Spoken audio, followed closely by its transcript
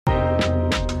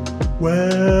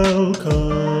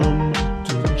Welcome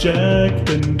to Jacked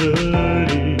and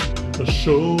Dirty, a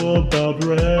show about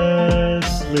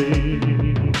wrestling.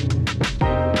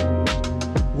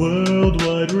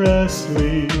 Worldwide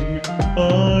Wrestling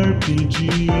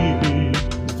RPG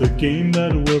is the game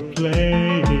that we're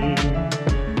playing.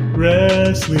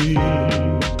 Wrestling,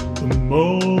 the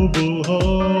mobile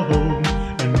home,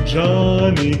 and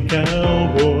Johnny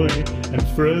Cowboy, and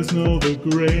Fresno the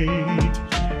Great,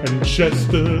 and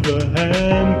Chester the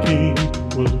Ham King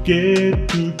will get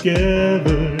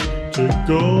together to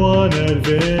go on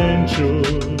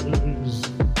adventures.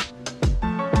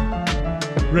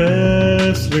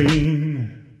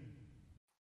 Wrestling.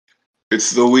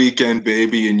 It's the weekend,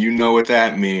 baby, and you know what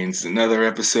that means. Another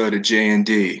episode of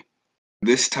J&D.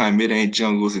 This time it ain't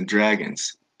Jungles and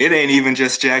Dragons. It ain't even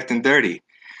just Jacked and Dirty.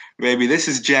 Baby, this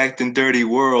is Jacked and Dirty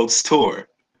World's Tour.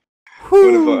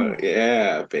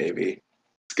 Yeah, baby.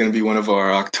 It's going to be one of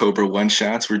our October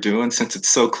one-shots we're doing. Since it's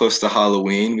so close to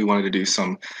Halloween, we wanted to do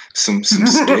some scary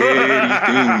things,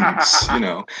 you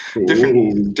know.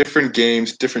 Different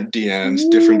games, different DMs,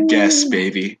 different guests,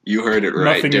 baby. You heard it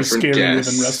right. Nothing different is scarier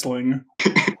guests. than wrestling.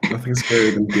 Nothing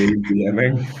scarier than game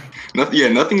DMing.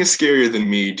 Nothing is scarier than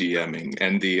me DMing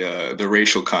and the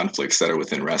racial conflicts that are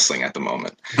within wrestling at the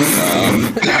moment.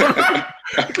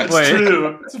 It's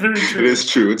true. It's very true. It is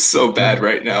true. It's so bad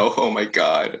right now. Oh my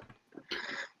god.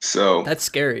 So that's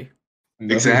scary.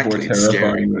 Exactly. It's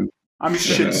scary. I'm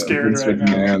shit scared Vince right now.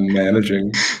 McMahon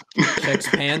managing. Checks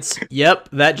pants. Yep,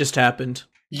 that just happened.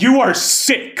 You are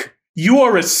sick. You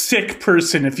are a sick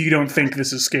person if you don't think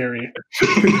this is scary.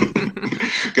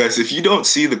 Guys, if you don't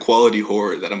see the quality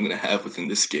horror that I'm going to have within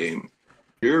this game,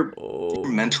 you're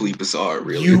mentally bizarre,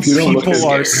 really. You If people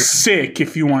are sick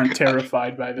if you aren't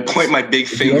terrified by I this. point my big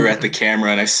finger at the camera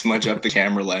and I smudge up the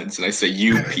camera lens and I say,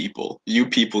 you people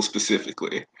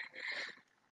specifically.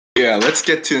 Yeah, let's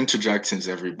get to introductions,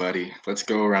 everybody. Let's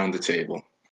go around the table.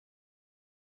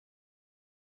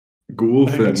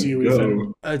 It's you, Ghoulfin, Ethan.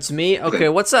 go. It's me. Okay,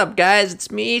 what's up, guys?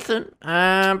 It's me, Ethan.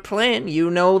 I'm playing.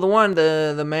 You know the one,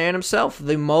 the man himself.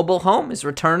 The mobile home is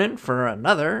returning for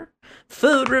another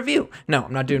food review. No,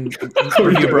 I'm not doing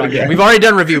review bro again. We've already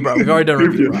done review bro.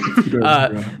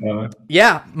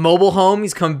 Yeah, mobile home.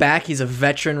 He's come back. He's a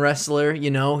veteran wrestler.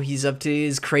 You know, he's up to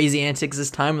his crazy antics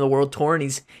this time in the world tour,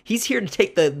 and he's here to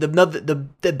take the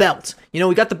belt. You know,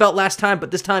 we got the belt last time,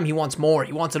 but this time he wants more.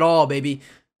 He wants it all, baby.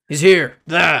 He's here.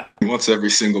 He wants every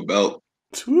single belt.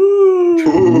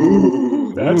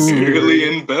 Ooh, that's scary.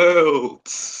 Alien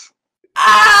belts.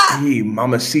 Hey,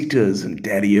 mamacitas and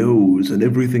daddy-os and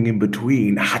everything in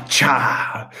between.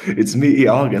 Ha-cha! It's me,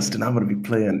 August, and I'm going to be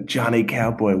playing Johnny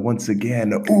Cowboy once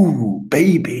again. Ooh,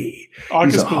 baby!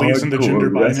 August believes in the gender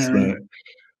binary.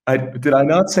 Did I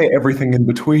not say everything in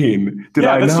between?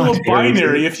 That's a little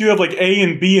binary. If you have like A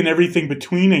and B and everything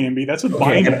between A and B, that's a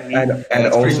binary.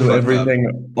 And also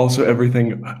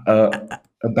everything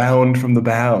abound from the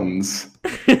bounds.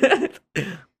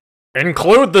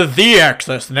 Include the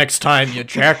axis next time, you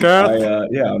jackass.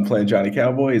 I'm playing Johnny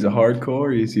Cowboy. He's a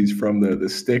hardcore. He's from the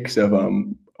sticks of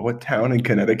what town in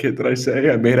Connecticut did I say?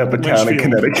 I made up a town in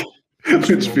Connecticut.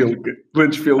 Litchfield,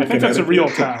 I think that's a real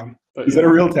town. Is that a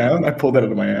real town? I pulled that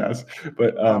out of my ass.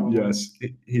 But yes,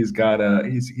 he's got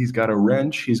a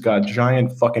wrench. He's got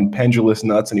giant fucking pendulous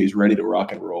nuts, and he's ready to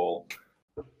rock and roll.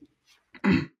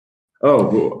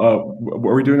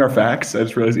 Were we doing our facts? I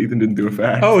just realized Ethan didn't do a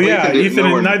fact. Oh yeah,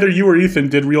 neither you or Ethan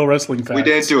did real wrestling facts. We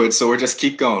didn't do it, so we're just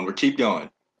keep going. We're keep going.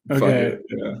 Okay.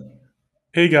 Yeah.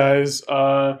 Hey guys,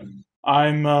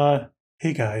 I'm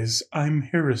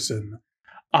Harrison.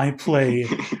 I play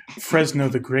Fresno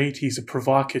the Great. He's a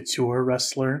provocateur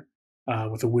wrestler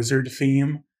with a wizard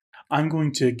theme. I'm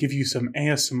going to give you some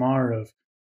ASMR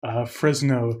of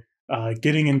Fresno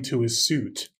getting into his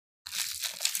suit.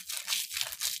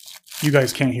 You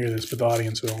guys can't hear this, but the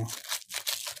audience will.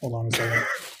 Hold on a second.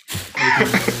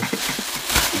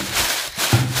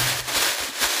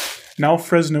 Now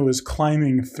Fresno is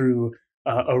climbing through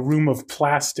a room of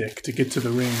plastic to get to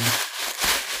the ring.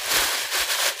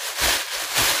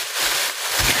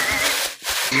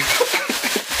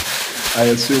 I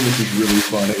assume this is really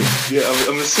funny. Yeah,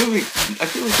 I'm assuming. I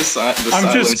feel like the silence is I'm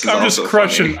also just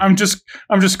crushing. funny.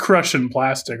 I'm just crushing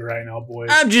plastic right now, boys.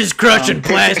 I'm just crushing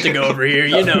plastic over here,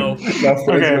 you know.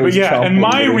 Okay, but yeah, and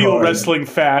my real wrestling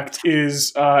fact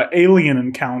is alien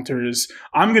encounters.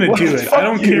 I'm gonna do it. I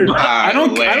don't care. I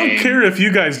don't care if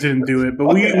you guys didn't do it,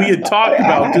 but we had talked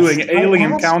about doing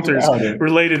alien encounters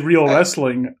related real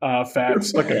wrestling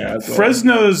facts.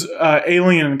 Fresno's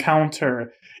alien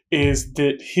encounter is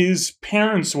that his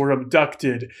parents were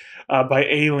abducted by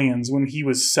aliens when he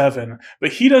was 7,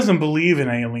 but he doesn't believe in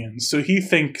aliens, so he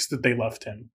thinks that they left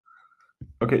him.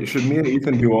 Okay, should me and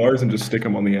Ethan do ours and just stick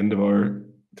them on the end of our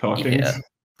talkings? Yeah,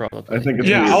 probably. I think it's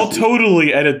Yeah, weird. I'll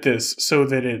totally edit this so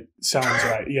that it sounds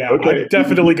right. Yeah, Okay. I'm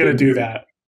definitely going to do that.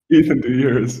 Ethan, do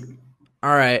yours.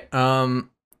 All right.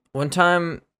 One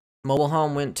time, Mobile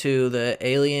Home went to the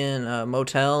Alien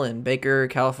Motel in Baker,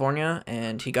 California,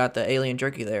 and he got the alien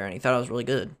jerky there, and he thought it was really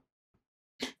good.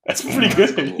 That's pretty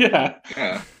good. Cool. Yeah.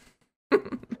 Yeah.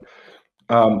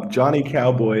 Johnny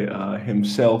Cowboy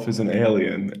himself is an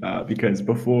alien because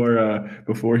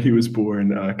before he was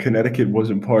born, Connecticut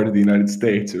wasn't part of the United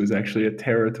States. It was actually a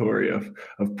territory of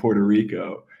Puerto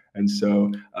Rico. And so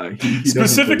he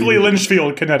Specifically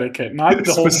Lynchfield, Connecticut, not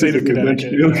the whole state of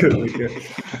Connecticut.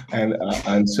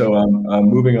 And so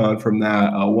moving on from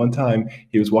that, one time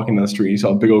he was walking down the street, he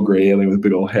saw a big old gray alien with a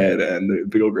big old head, and the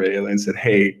big old gray alien said,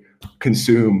 "Hey,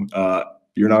 consume.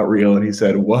 You're not real." And he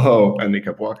said, "Whoa," and he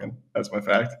kept walking. That's my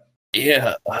fact.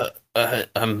 Yeah,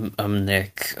 I'm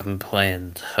Nick. I'm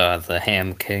playing the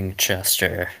Ham King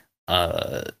Chester.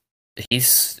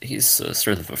 He's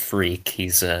sort of a freak.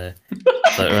 He's the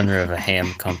owner of a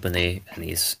ham company, and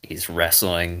he's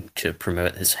wrestling to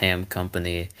promote his ham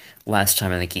company. Last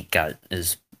time I think he got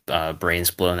his brains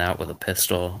blown out with a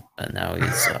pistol, and now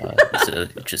he's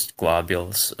just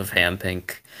globules of ham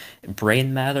pink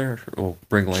brain matter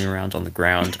wriggling around on the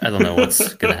ground. I don't know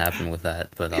what's gonna happen with that,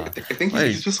 but I think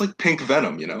he's just like pink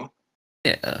venom, you know?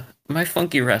 yeah. My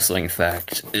funky wrestling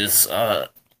fact is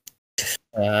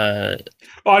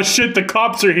Oh shit! The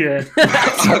cops are here.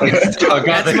 That's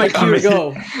my cue to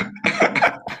go.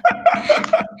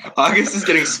 August is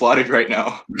getting swatted right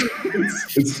now.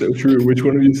 It's so true. Which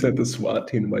one of you sent the SWAT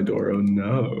team to my door? Oh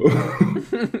no.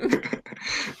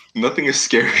 Nothing is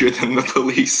scarier than the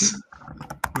police.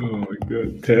 Oh my god.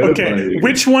 Okay, Terrifying.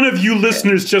 which one of you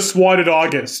listeners just swatted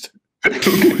August?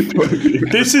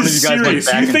 This is you guys went serious.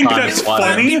 back You in think time that's and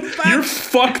swatted funny? You're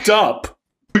fucked up.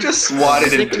 We just swatted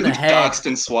Sick in the and head. doxed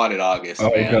and swatted August. Oh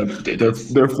my man. god. Did They're,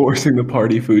 it. they're forcing the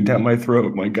party food down my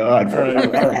throat. My god. All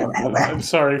right. I'm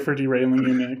sorry for derailing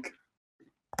you, Nick.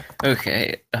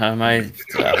 okay. My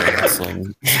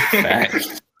wrestling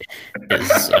fact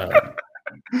is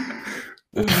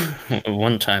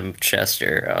one time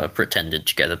Chester pretended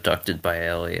to get abducted by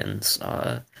aliens.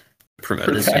 Promote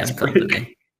For his tax ham break.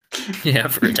 company. Yeah,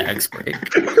 for a tax break.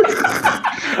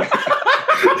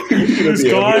 He was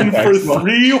gone for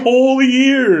 3 whole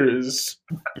years.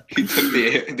 He took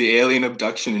the alien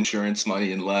abduction insurance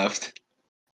money and left.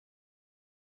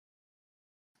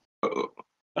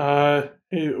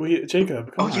 Hey,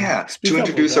 Jacob. Come Oh on. yeah, Speak to up,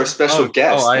 introduce little our guy. special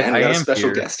guest, I man. We got a am special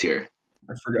here. guest here.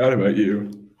 I forgot about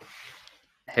you.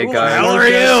 Hey Who the guys, hell are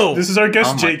you? This is our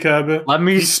guest, Oh my- Jacob. let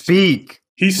me speak.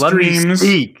 He Let me streams.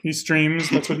 speak. He streams.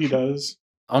 That's what he does.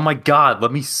 Oh my god,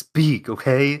 let me speak,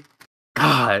 okay?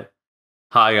 God.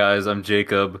 Hi guys, I'm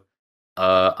Jacob.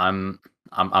 I'm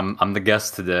the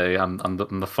guest today. I'm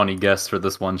the funny guest for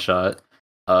this one shot.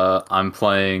 I'm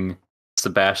playing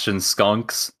Sebastian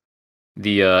Skunks,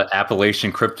 the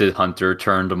Appalachian cryptid hunter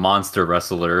turned monster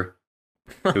wrestler,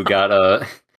 who got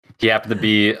he happened to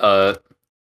be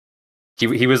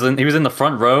he was in the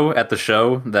front row at the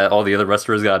show that all the other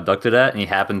wrestlers got abducted at, and he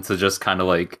happened to just kind of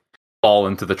like fall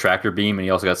into the tractor beam, and he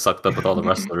also got sucked up with all the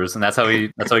wrestlers, and that's how he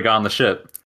got on the ship.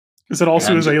 Is that also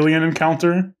And- his alien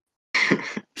encounter?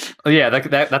 Oh yeah,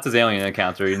 that's his alien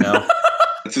encounter, you know.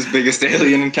 That's his biggest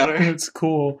alien encounter. It's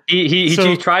cool. He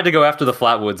So- tried to go after the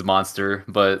Flatwoods monster,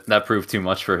 but that proved too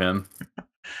much for him.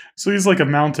 So he's like a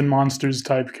mountain monsters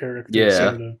type character. Yeah.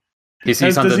 Sort of. He's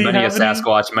Does hunted he many a have any-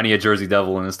 Sasquatch, many a Jersey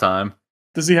Devil in his time.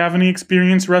 Does he have any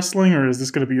experience wrestling, or is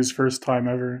this going to be his first time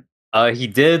ever? He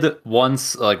did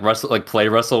once play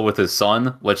wrestle with his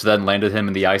son, which then landed him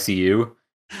in the ICU.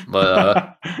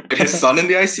 But His son in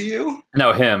the ICU?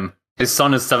 no, him. His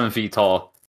son is 7 feet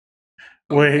tall.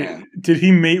 Wait, man. did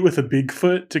he mate with a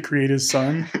Bigfoot to create his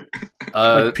son?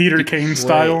 Like Peter Kane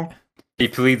style? He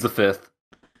pleads the fifth.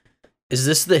 Is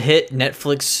this the hit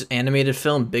Netflix animated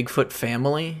film Bigfoot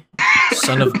Family?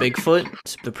 Son of Bigfoot?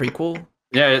 It's the prequel?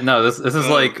 Yeah, no, this is Oh,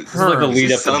 like this the is lead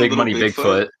his up to son, Big Little Money Bigfoot?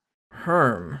 Bigfoot.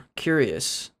 Herm.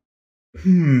 Curious.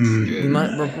 Hmm. We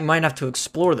might have to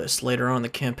explore this later on in the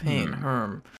campaign.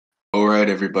 Herm. All right,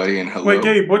 everybody, and hello. Wait,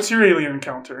 Gabe, what's your alien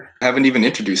encounter? I haven't even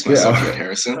introduced myself Yeah. yet,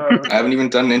 Harrison. Oh, I haven't even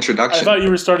done an I introduction. thought you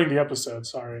were starting the episode.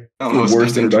 Sorry. I'm The supposed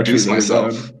worst to introduction introduce you've ever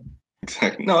myself. done.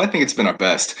 Exactly. No, I think it's been our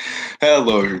best.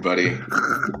 Hello, everybody.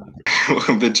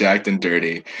 Welcome to Jacked and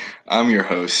Dirty. I'm your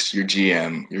host, your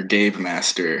GM, your Gabe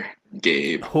Master,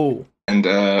 Gabe. Who? And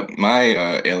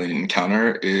my alien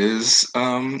encounter is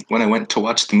when I went to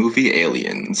watch the movie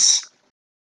Aliens.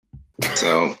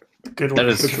 So Good That one.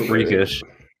 is freakish.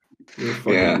 You're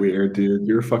fucking Yeah. weird, dude.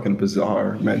 You're fucking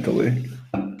bizarre mentally.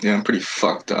 yeah, I'm pretty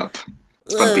fucked up.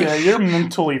 But Yeah, you're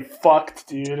mentally fucked,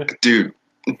 dude. dude,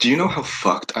 do you know how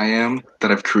fucked I am that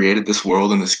I've created this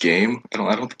world in this game? I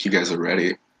don't think you guys are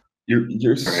ready.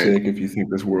 You're sick if you think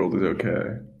this world is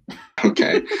okay.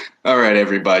 Okay. All right,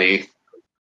 everybody.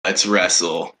 Let's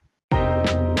wrestle.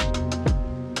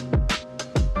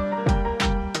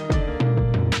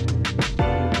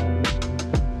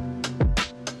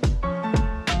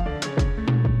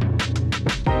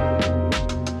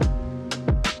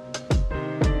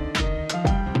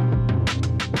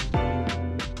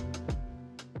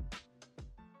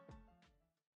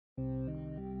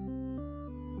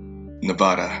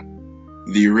 Nevada,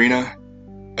 the arena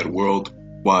at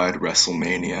Worldwide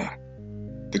WrestleMania.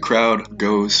 The crowd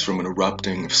goes from an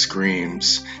erupting of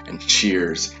screams and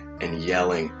cheers and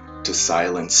yelling to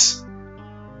silence,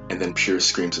 and then pure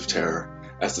screams of terror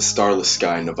as the starless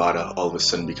sky in Nevada all of a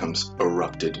sudden becomes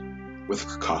erupted with a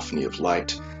cacophony of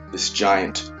light. This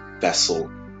giant vessel,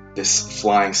 this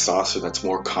flying saucer that's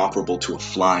more comparable to a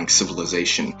flying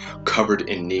civilization covered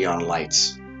in neon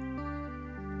lights,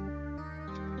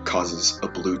 causes a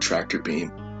blue tractor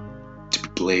beam to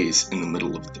blaze in the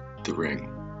middle of the ring.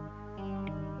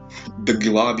 The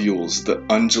globules, the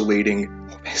undulating,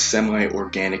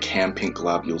 semi-organic ham-pink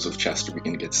globules of Chester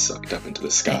begin to get sucked up into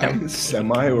the sky.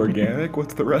 Semi-organic?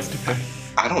 What's the rest of it?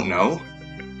 I don't know.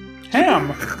 Ham.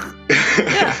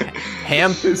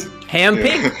 Ham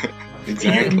pink.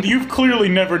 Exactly. You've clearly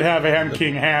never have a Ham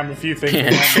King ham if you think Yeah,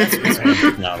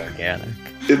 that. not organic.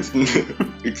 It's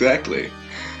exactly.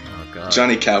 Oh god.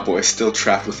 Johnny Cowboy still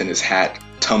trapped within his hat,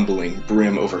 tumbling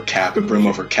brim over cap, brim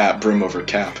over cap, brim over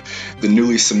cap. The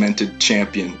newly cemented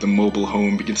champion, the mobile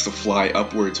home, begins to fly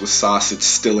upwards with sausage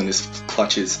still in his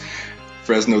clutches.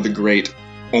 Fresno the Great,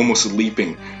 almost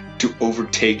leaping to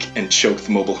overtake and choke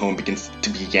the mobile home, begins to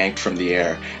be yanked from the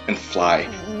air and fly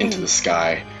into the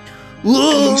sky.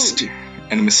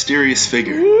 And a mysterious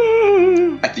figure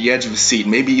at the edge of a seat,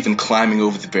 maybe even climbing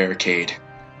over the barricade,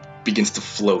 begins to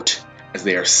float as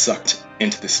they are sucked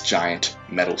into this giant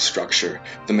metal structure,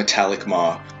 the metallic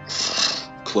maw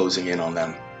closing in on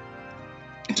them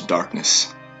into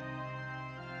darkness.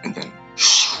 And then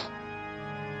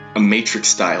a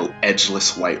Matrix-style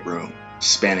edgeless white room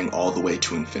spanning all the way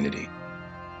to infinity,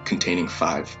 containing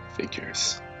 5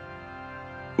 figures.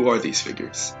 Who are these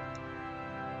figures?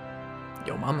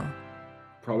 Yo, mama.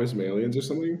 Probably some aliens or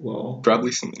something? Well,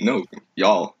 Probably some... No,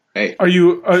 y'all. Hey. Are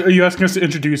you asking us to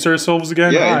introduce ourselves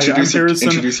again? Yeah, Hi, introduce I'm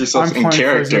Harrison. yourself I'm in playing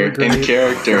character. Fresno the In Great.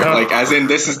 character. Like, as in,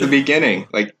 this is the beginning.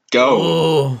 Like, go.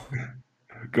 Oh,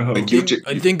 go. Like, you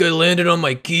I think I landed on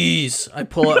my keys. I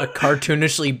pull out a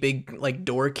cartoonishly big, like,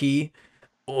 door key.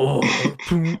 Oh,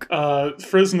 punk.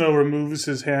 Fresno removes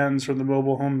his hands from the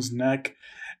mobile home's neck,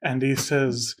 and he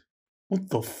says, "What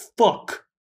the fuck?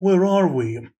 Where are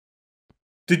we?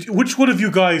 Which one of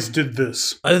you guys did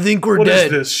this? I think we're What is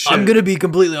dead. this shit? I'm gonna be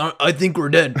completely honest. I think we're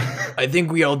dead. I think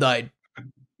we all died.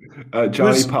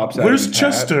 Johnny pops out. Where's of his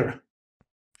Chester?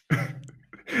 Hat,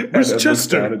 Where's and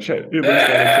Chester? Looks down at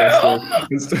Chester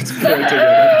and starts pointing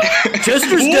at him.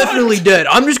 Chester's What? definitely dead.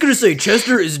 I'm just gonna say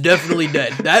Chester is definitely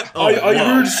dead. That oh, I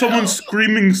wow. heard someone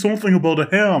screaming something about a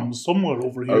ham somewhere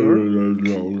over here.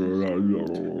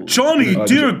 Johnny,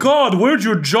 dear God, where'd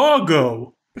your jaw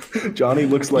go? Johnny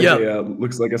looks like Yeah.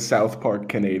 looks like a South Park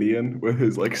Canadian with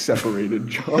his like separated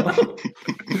jaw.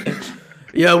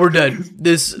 Yeah, we're dead.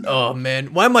 This oh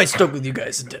man, why am I stuck with you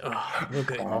guys? Oh,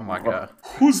 okay. Oh my god.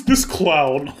 Who's this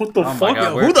clown? What the Oh my fuck?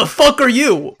 God. Who the fuck are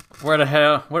you? Where the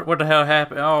hell? What the hell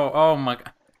happened? Oh my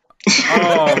god.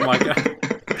 Oh my god.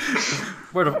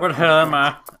 Where the hell am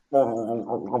I?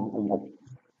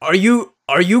 Are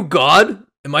you God?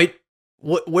 Am I?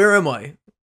 What? Where am I?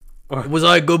 Was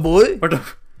I a good boy? Where the?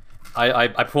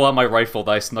 I pull out my rifle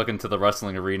that I snuck into the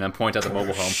wrestling arena and point at the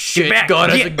mobile home. Shit, Get back, God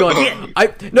has get- a gun.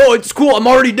 No, it's cool. I'm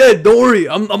already dead. Don't worry.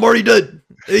 I'm already dead.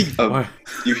 Hey.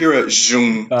 You hear a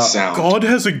zoom sound. God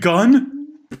has a gun?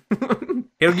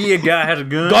 Hell yeah, guy has a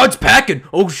gun. God's packing.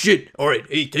 Oh shit. All right.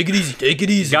 Hey, take it easy. Take it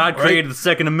easy. God all right? created the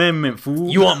Second Amendment, fool.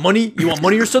 You want money? You want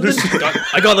money or something?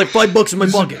 I got like $5 in my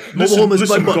pocket. Mobile home is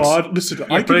Listen, $5. God, listen.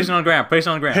 Yeah, place it on the ground. Place it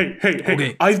on the ground. Hey!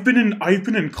 Okay. I've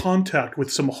been in contact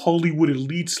with some Hollywood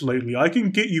elites lately. I can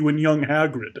get you in Young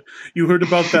Hagrid. You heard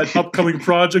about that upcoming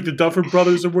project the Duffer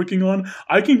Brothers are working on?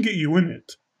 I can get you in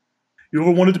it. You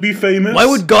ever wanted to be famous? Why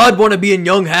would God want to be in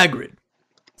Young Hagrid?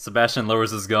 Sebastian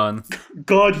lowers his gun.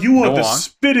 God, you are Go the on.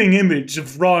 spitting image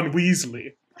of Ron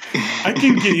Weasley. I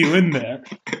can get you in there.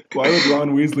 Why would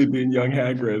Ron Weasley be in young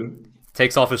Hagrid?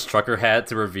 Takes off his trucker hat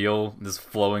to reveal this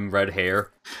flowing red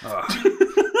hair.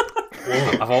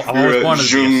 I've always wanted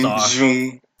to be a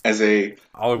star. As a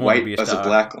a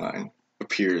black line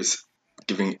appears,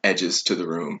 giving edges to the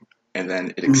room, and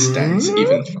then it extends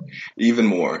even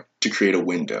more to create a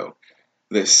window.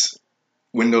 This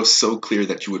window so clear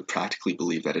that you would practically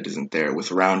believe that it isn't there,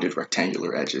 with rounded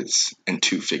rectangular edges, and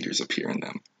two figures appear in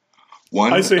them.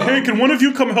 One, I say, hey, can one of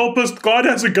you come help us? God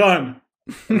has a gun.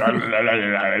 One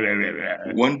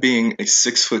being a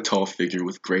 6-foot-tall figure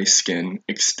with gray skin,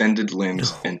 extended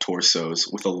limbs and torsos,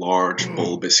 with a large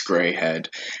bulbous gray head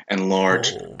and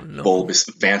large bulbous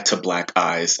Vanta black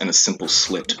eyes and a simple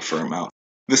slit for a mouth.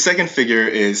 The second figure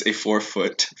is a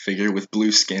 4-foot figure with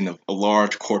blue skin, of a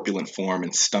large corpulent form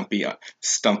and stumpy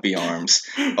arms,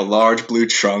 a large blue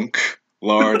trunk,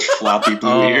 large floppy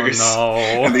blue ears,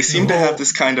 and they seem to have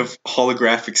this kind of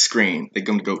holographic screen. They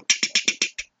go,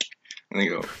 and they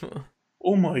go,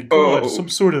 oh my god, some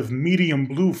sort of medium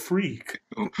blue freak.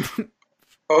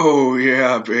 Oh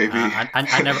yeah, baby.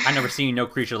 I never seen no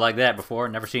creature like that before.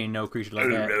 Never seen no creature like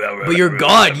that. But you're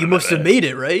God. You must have made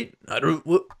it, right?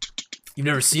 You've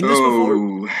never seen this before?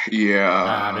 Oh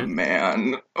yeah,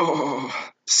 man. Oh,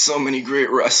 so many great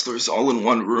wrestlers all in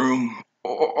one room.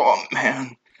 Oh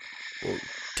man. Well,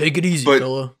 take it easy,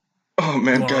 fella. Oh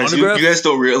man, guys, you guys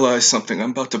don't realize something.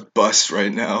 I'm about to bust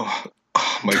right now.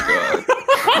 Oh my god.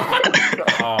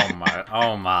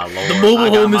 oh my lord. The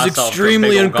mobile home is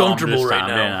extremely uncomfortable right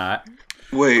now.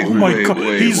 Wait, oh my god,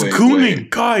 he's gooning,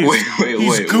 guys.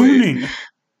 He's gooning.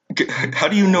 How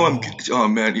do you know I'm? Oh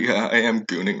man, yeah, I am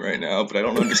gooning right now, but I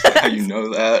don't understand how you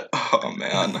know that. Oh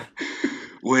man.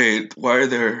 Wait, why are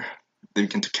there? They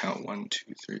begin to count 1,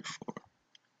 2, 3, 4.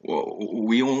 Whoa,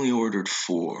 we only ordered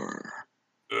 4.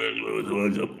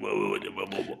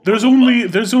 There's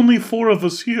only 4 of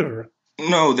us here.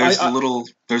 No, there's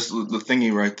the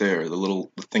thingy right there.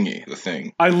 The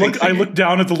thing. I look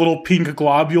down at the little pink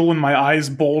globule and my eyes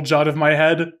bulge out of my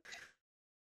head.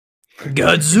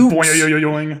 Gadzooks!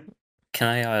 Boing. Can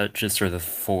I just sort of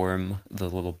form the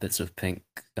little bits of pink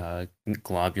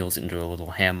globules into a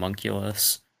little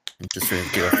homunculus and just sort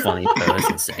of do a funny pose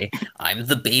and say, I'm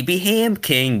the baby ham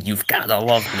king, you've gotta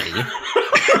love me.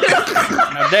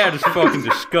 Now that is fucking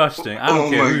disgusting. I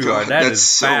don't care who you are. That's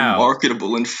so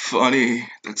marketable and funny.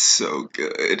 That's so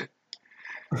good.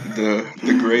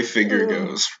 The gray figure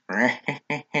goes,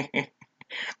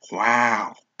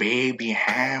 wow, baby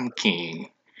ham king.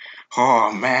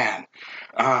 Oh man,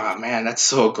 that's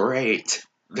so great.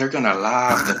 They're gonna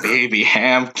love the baby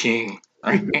ham king.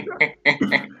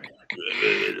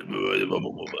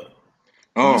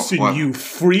 Listen, you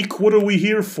freak, what are we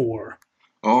here for?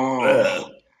 Oh,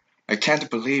 I can't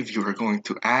believe you were going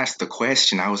to ask the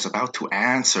question I was about to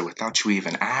answer without you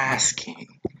even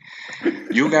asking.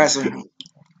 You guys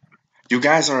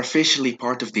are officially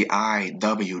part of the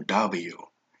IWW,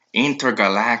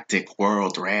 Intergalactic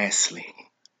World Wrestling.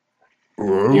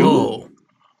 Yo.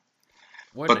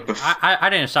 I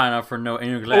didn't sign up for no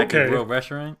Intergalactic World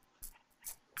Wrestling.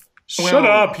 Shut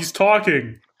up, he's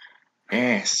talking.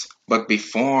 Yes, but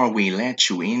before we let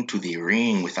you into the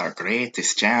ring with our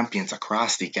greatest champions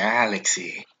across the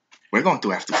galaxy, we're going to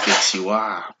have to fix you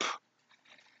up.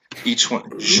 Each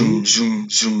one, zoom, zoom,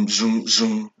 zoom, zoom,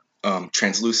 zoom.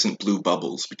 Translucent blue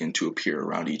bubbles begin to appear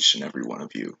around each and every one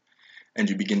of you, and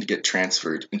you begin to get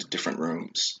transferred into different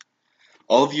rooms.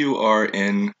 All of you are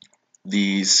in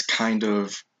these kind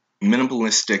of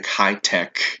minimalistic,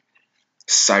 high-tech,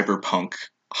 cyberpunk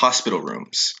hospital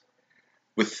rooms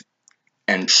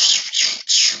and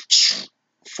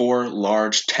 4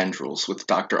 large tendrils with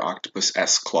Dr.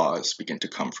 Octopus-esque claws begin to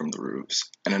come from the roofs,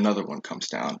 and another one comes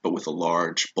down, but with a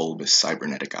large, bulbous,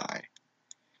 cybernetic eye.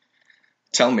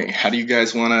 Tell me, how do you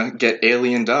guys want to get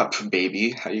aliened up,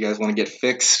 baby? How do you guys want to get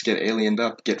fixed, get aliened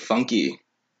up, get funky?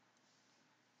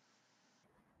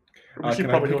 We should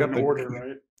probably go in order,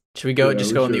 right? Should we go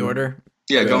go in the order?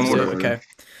 Yeah, go in order. Okay.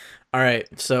 All right.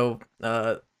 So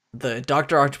the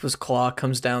Dr. Octopus claw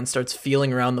comes down, starts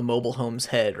feeling around the mobile home's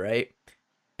head, right?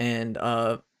 And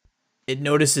it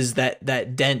notices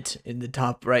that dent in the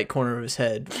top right corner of his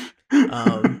head.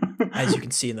 As you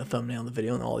can see in the thumbnail in the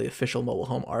video and all the official mobile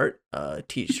home art,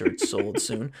 t-shirts sold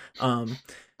soon.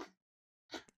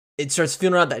 It starts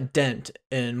feeling around that dent,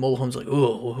 and mobile home's like,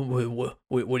 "Oh,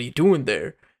 what are you doing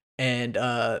there?" And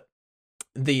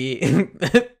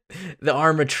the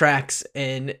arm retracts,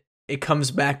 and it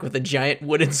comes back with a giant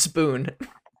wooden spoon.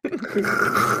 And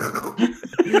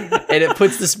it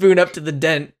puts the spoon up to the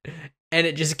dent, and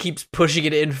it just keeps pushing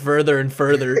it in further and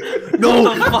further.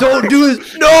 No, don't do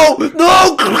this. No.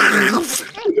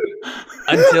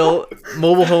 until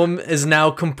Mobile Home is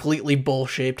now completely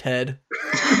bowl-shaped head.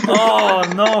 Oh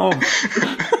no!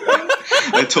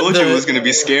 I told you it was gonna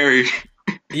be scary.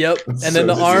 Yep, That's and then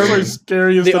so the arm,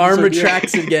 Scariest the arm episode yet.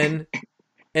 retracts again,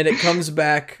 and it comes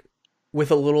back with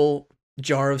a little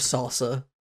jar of salsa,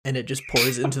 and it just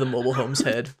pours into the Mobile Home's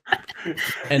head,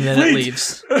 and then it Wait.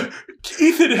 leaves.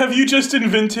 Ethan, have you just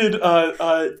invented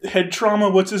head trauma?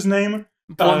 What's his name?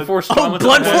 Blunt force trauma. to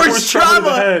blunt the head. force to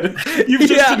the head. You've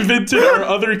just Yeah. invented our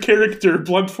other character,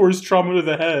 blunt force trauma to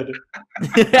the head.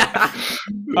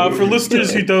 For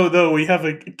listeners who don't know, we have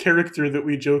a character that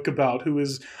we joke about who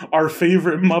is our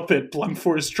favorite Muppet, blunt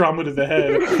force trauma to the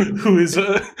head, who is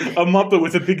a Muppet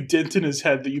with a big dent in his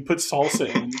head that you put salsa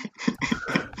in.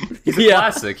 He's a Yeah.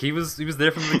 classic. He was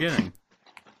there from the beginning.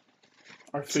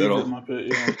 Our favorite Settle. Muppet,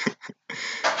 yeah.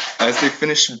 As they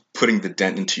finish putting the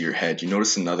dent into your head, you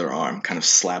notice another arm kind of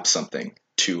slap something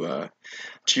to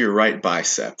your right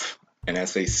bicep, and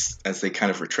as they kind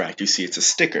of retract, you see it's a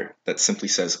sticker that simply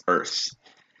says Earth,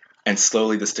 and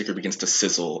slowly the sticker begins to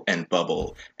sizzle and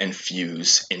bubble and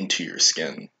fuse into your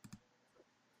skin.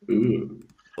 Ooh.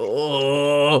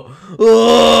 What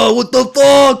the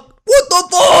fuck? What the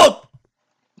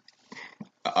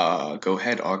fuck? Go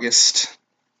ahead, August.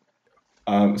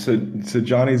 So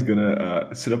Johnny's gonna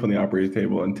sit up on the operating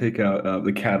table and take out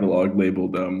the catalog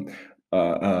labeled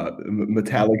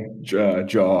metallic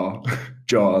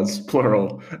jaws,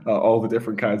 plural, all the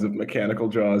different kinds of mechanical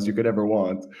jaws you could ever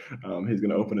want. He's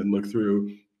gonna open and look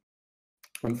through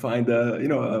and find a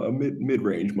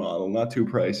mid-range model, not too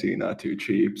pricey, not too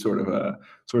cheap, sort of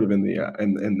in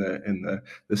the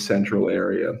central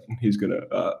area. He's gonna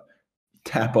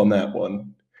tap on that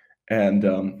one, and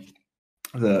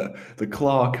the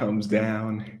claw comes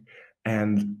down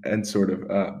and sort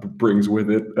of brings with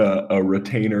it a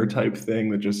retainer type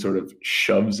thing that just sort of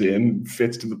shoves in,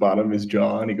 fits to the bottom of his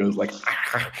jaw, and he goes like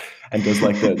and does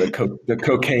like the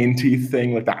cocaine teeth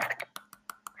thing, like that,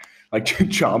 like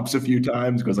chomps a few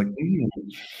times, goes like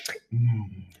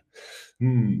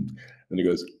and he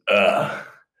goes,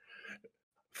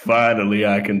 finally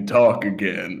I can talk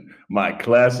again, my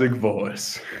classic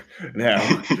voice. Now,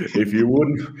 if you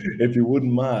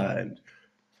wouldn't mind,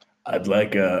 I'd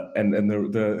like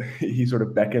he sort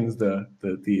of beckons the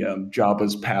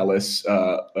Jabba's palace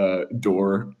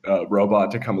door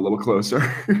robot to come a little closer,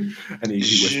 and he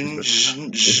whispers,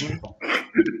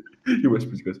 he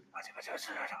whispers, he goes,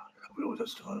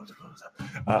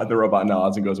 the robot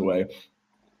nods and goes away.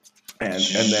 And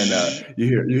then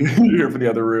you hear from the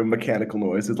other room mechanical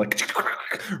noises like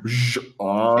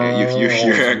Yeah, you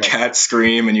hear a cat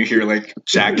scream, and you hear like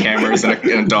jackhammers and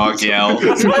a dog yell.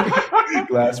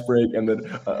 glass break, and then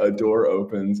a door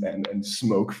opens and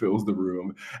smoke fills the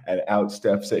room, and out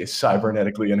steps a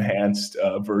cybernetically enhanced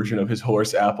version of his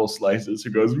horse Apple Slices, who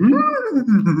goes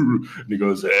and he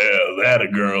goes, "Yeah, that a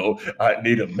girl. I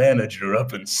need a manager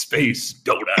up in space,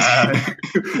 don't I?"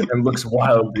 and looks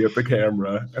wildly at the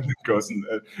camera, and then goes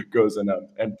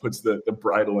and puts the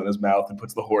bridle in his mouth and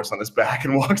puts the horse on his back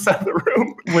and walks out of the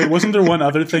room. Wait, wasn't there one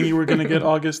other thing you were going to get,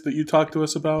 August, that you talked to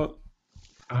us about?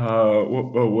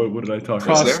 What did I talk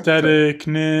about? Prosthetic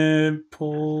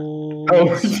nipples.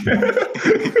 Oh,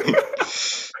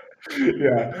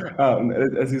 yeah.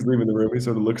 As he's leaving the room, he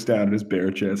sort of looks down at his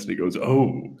bare chest and he goes,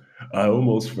 "Oh, I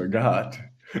almost forgot."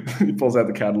 He pulls out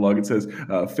the catalog. It says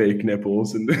 "fake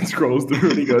nipples," and then scrolls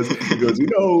through. And he goes,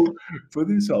 "For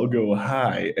this, I'll go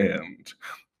high end."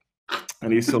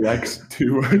 And he selects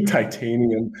two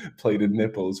titanium plated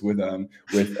nipples with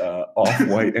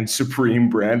Off-White and Supreme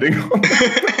branding on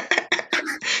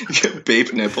them.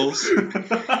 Bape nipples. Babe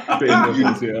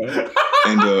nipples, yeah.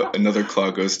 And another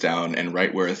claw goes down, and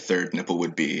right where a third nipple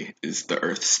would be is the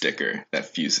Earth sticker that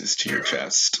fuses to your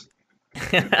chest.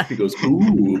 He goes,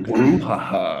 "Ooh,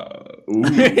 brouhaha, ooh."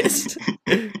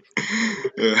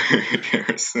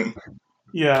 Harrison.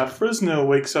 Yeah, Fresno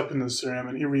wakes up in this room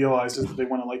and he realizes that they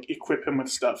want to like equip him with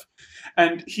stuff.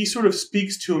 And he sort of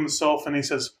speaks to himself and he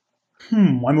says,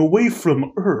 I'm away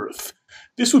from Earth.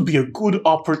 This would be a good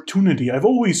opportunity. I've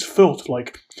always felt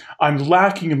like I'm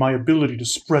lacking in my ability to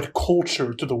spread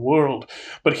culture to the world.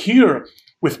 But here,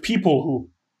 with people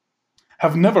who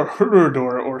have never heard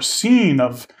or seen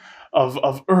of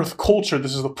Earth culture,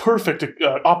 this is the perfect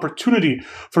opportunity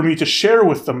for me to share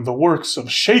with them the works of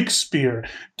Shakespeare,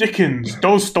 Dickens,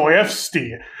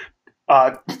 Dostoevsky,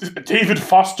 David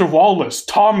Foster Wallace,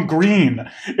 Tom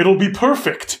Green. It'll be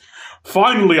perfect.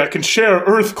 Finally, I can share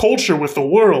Earth culture with the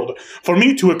world. For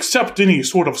me to accept any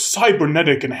sort of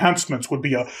cybernetic enhancements would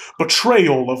be a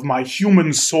betrayal of my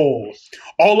human soul.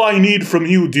 All I need from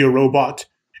you, dear robot,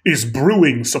 is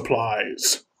brewing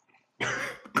supplies.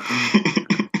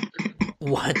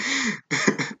 What?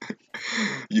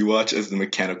 You watch as the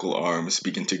mechanical arms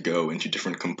begin to go into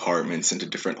different compartments, into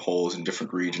different holes in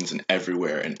different regions and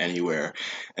everywhere and anywhere,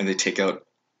 and they take out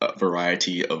a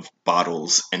variety of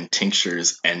bottles and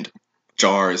tinctures and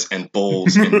jars and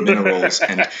bowls and minerals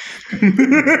and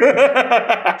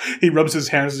He rubs his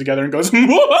hands together and goes, and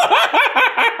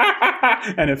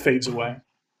it fades away.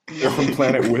 They're from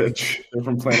Planet Witch. They're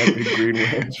from Planet Big Green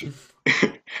Witch.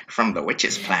 from the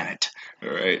witch's planet. All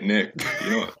right, Nick. You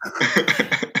know what?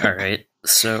 All right,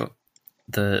 so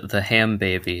the ham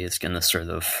baby is gonna sort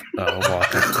of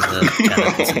walk up to the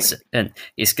tentacles and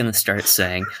he's gonna start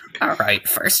saying, "All right,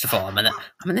 first of all, I'm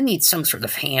gonna need some sort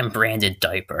of ham branded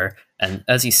diaper." And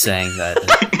as he's saying that,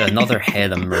 another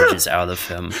head emerges out of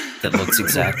him that looks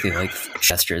exactly like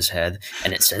Chester's head,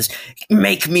 and it says,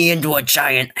 "Make me into a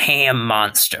giant ham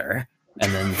monster."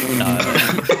 And then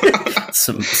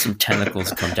some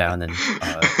tentacles come down and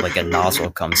like a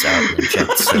nozzle comes out and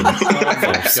injects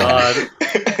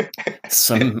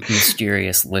some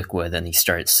mysterious liquid, and he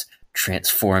starts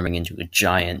transforming into a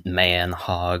giant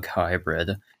man-hog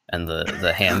hybrid. And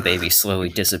the ham baby slowly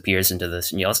disappears into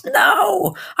this and yells,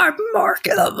 "No, I'm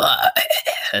marketable!"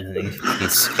 And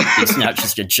he's now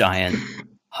just a giant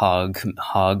hog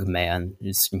man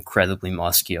who's incredibly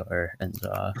muscular, and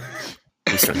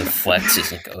he sort of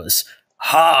flexes and goes,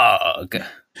 "Hog!"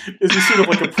 Is he sort of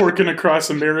like a Porkin' Across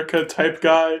America type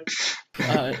guy?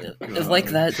 Like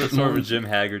that, So sort of a Jim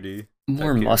Haggerty.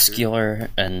 more muscular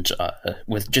and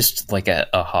with just like a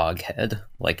hog head,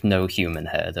 like no human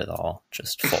head at all,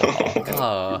 just full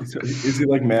hog. Is he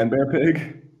like Man Bear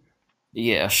Pig?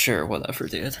 Yeah, sure, whatever,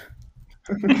 dude.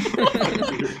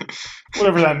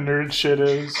 Whatever that nerd shit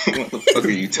is. What the fuck are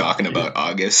you talking about,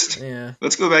 August? Yeah.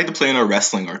 Let's go back to playing our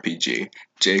wrestling RPG.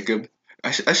 Jacob,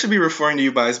 I should be referring to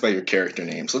you guys by your character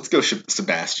names. Let's go,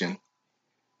 Sebastian.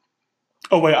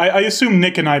 Oh wait, I assume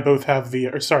Nick and I both have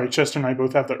Chester and I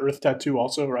both have the Earth tattoo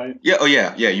also, right? Yeah. Oh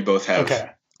yeah. Yeah. You both have. Okay,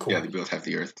 cool. Yeah, you both have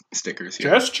the Earth stickers.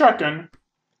 Yeah. Just checking.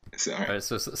 So, all All right. right,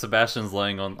 so Sebastian's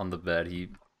laying on the bed. He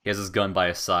has his gun by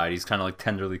his side. He's kind of like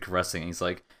tenderly caressing. He's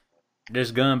like,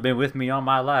 "This gun been with me all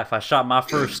my life. I shot my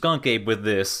first skunk ape with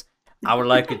this. I would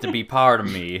like it to be part of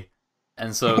me."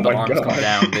 And so the my arms come God.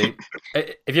 down.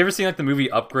 Have you ever seen like the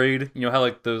movie Upgrade? You know how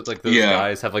like those Yeah.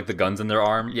 guys have like the guns in their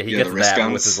arm? Yeah, he Yeah, gets the wrist that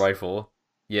guns. with his rifle.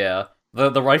 Yeah,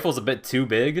 the rifle's a bit too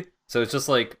big, so it's just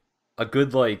like a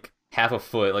good like half a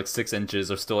foot, like 6 inches,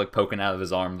 are still like poking out of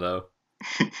his arm though.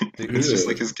 It's just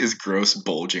like his gross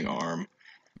bulging arm.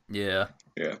 Yeah.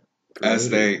 As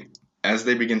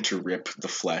they begin to rip the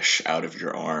flesh out of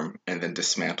your arm and then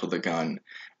dismantle the gun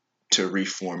to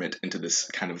reform it into this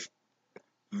kind of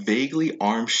vaguely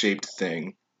arm-shaped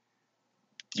thing,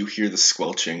 you hear the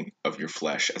squelching of your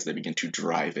flesh as they begin to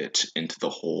drive it into the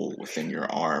hole within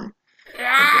your arm. And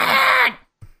then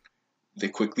they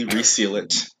quickly reseal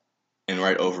it, and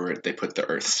right over it they put the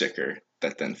Earth sticker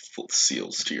that then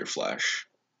seals to your flesh.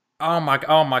 Oh my god!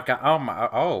 Oh my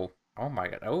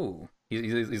god! Oh,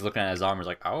 he's looking at his arm. He's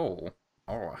like, oh.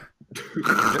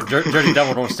 Dirty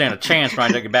Devil don't stand a chance when I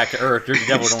take it back to Earth. Dirty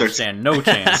Devil don't stand no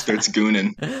chance. Starts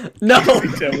gooning. No.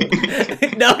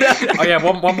 No. Oh yeah,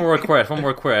 one more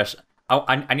request.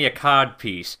 I need a cod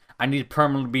piece. I need to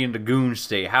permanently be in the goon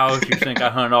state. How do you think I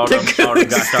hunt all them goddamn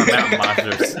mountain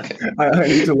monsters? I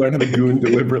need to learn how to goon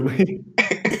deliberately.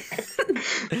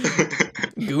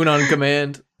 Goon on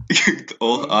command. The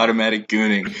old automatic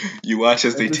gooning. You watch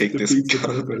as they That just take this defeats the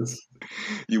gun. purpose.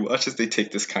 You watch as they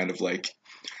take this kind of like,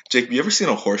 Jake, you ever seen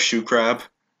a horseshoe crab?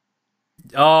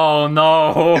 Oh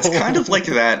no! It's kind of like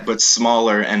that, but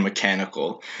smaller and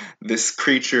mechanical. This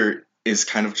creature is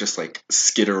kind of just like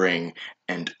skittering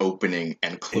and opening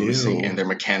and closing, Ew. and their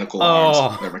mechanical arms,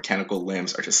 Oh. their mechanical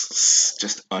limbs are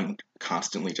just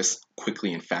constantly, just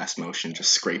quickly in fast motion,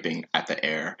 just scraping at the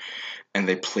air, and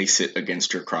they place it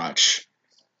against your crotch,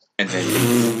 and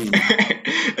then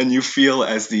and you feel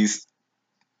as these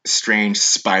strange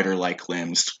spider-like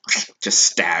limbs just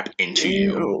stab into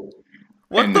you. Ew.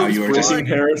 What and the now you are just Breaking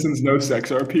Harrison's no sex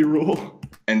RP rule.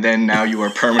 and then now you are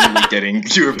permanently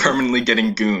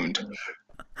getting gooned.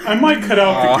 I might cut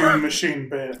out the goon machine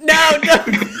bit. No.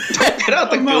 Get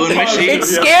out the I'm not goon machine.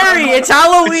 It's scary. It's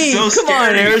Halloween. It's so Come on,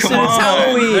 scary. Harrison. Come It's on.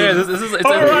 Halloween. Yeah, this is it's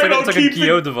All like, right, it's like I'll a keep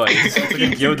Gyo the- device. It's like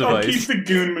a Gyo I'll keep device. the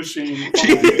goon machine.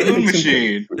 Keep the goon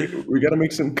machine. We gotta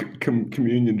make some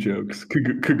communion jokes.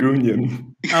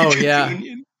 Kagoonion. Oh yeah.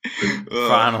 Ugh.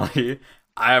 Finally,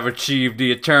 I have achieved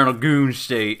the eternal goon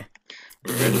state.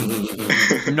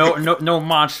 No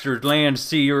monsters, land,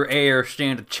 sea, or air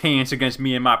stand a chance against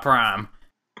me in my prime.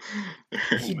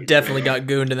 He definitely got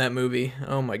gooned in that movie.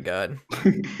 Oh my god.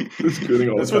 Just kidding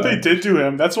all That's the what they time. did to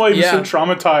him. That's why he was Yeah. so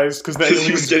traumatized, because the Because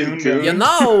he was aliens getting gooned him. You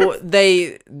know,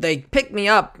 they picked me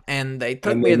up and they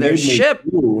took And me they to their made me ship.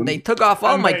 goon. They took off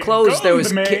all And my they clothes. There gooned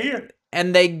was me.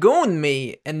 and they gooned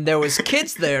me, and there was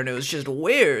kids there, and it was just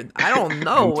weird. I don't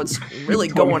know what's really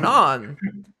going on.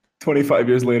 25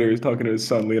 years later, he's talking to his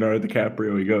son, Leonardo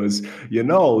DiCaprio. He goes,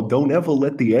 don't ever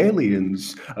let the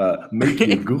aliens make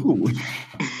you goon.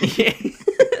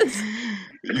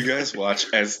 You guys watch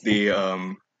as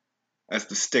the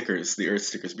stickers, the Earth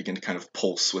stickers, begin to kind of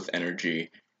pulse with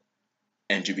energy,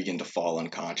 and you begin to fall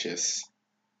unconscious,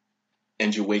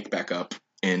 and you wake back up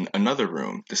in another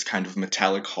room, this kind of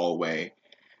metallic hallway,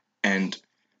 and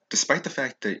despite the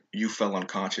fact that you fell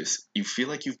unconscious, you feel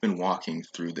like you've been walking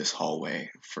through this hallway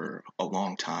for a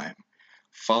long time,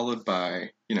 followed by,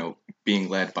 being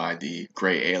led by the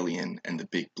gray alien and the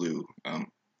big blue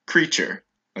creature.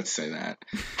 Let's say that.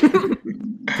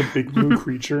 The big blue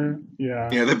creature. Yeah.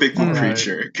 Yeah, the big blue Alright.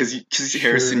 creature. Because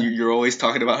Harrison, Sure. you're always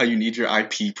talking about how you need your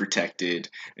IP protected,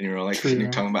 and you're like, True. you're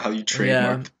talking about how you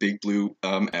trademarked the big blue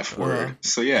F word.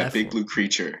 So yeah, F big word. blue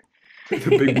creature. The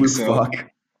big blue So- fuck.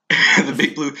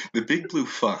 the big blue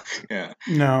fuck. Yeah,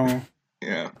 No.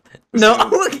 yeah.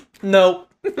 No, no.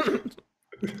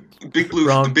 Big blue,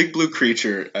 Wrong. the big blue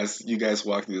creature, as you guys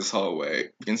walk through this hallway,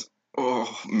 begins.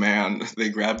 Oh man! They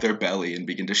grab their belly and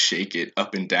begin to shake it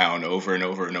up and down over and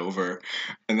over and over,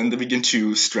 and then they begin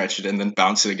to stretch it and then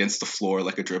bounce it against the floor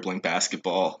like a dribbling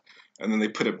basketball, and then they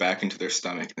put it back into their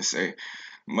stomach and they say,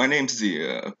 "My name's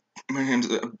a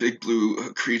big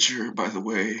blue creature, by the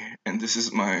way, and this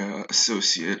is my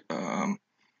associate.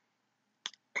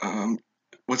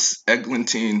 What's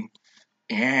Eglantine?"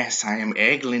 Yes, I am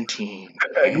Eglantine.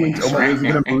 Eglantine. Oh my, is he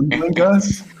gonna moon blink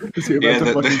us? Is he about Yeah, to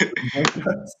the- fucking moon blink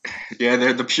us? Yeah,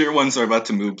 they're the pure ones are about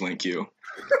to mood blink you.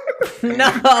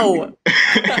 No. God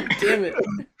damn it.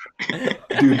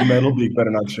 Dude, Metalbeak better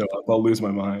not show up. I'll lose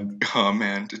my mind. Oh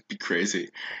man, it'd be crazy.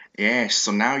 Yes,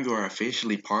 so now you are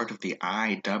officially part of the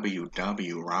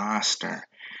IWW roster.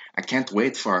 I can't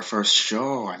wait for our first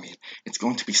show. I mean, it's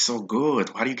going to be so good.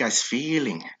 What are you guys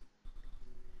feeling?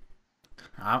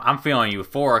 I'm feeling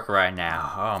euphoric right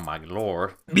now. Oh my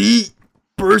lord. Me,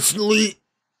 personally,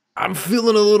 I'm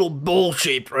feeling a little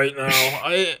bowl-shaped right now.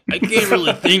 I can't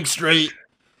really think straight.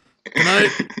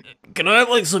 Can I have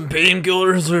like some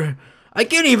painkillers or I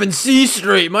can't even see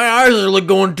straight. My eyes are like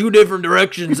going two different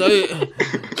directions. Is that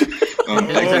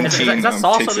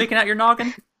salsa takes leaking out your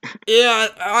noggin? Yeah,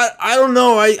 I don't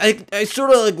know. I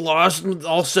sort of like lost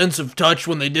all sense of touch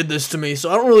when they did this to me, so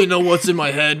I don't really know what's in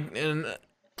my head. And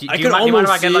Do I you can mind if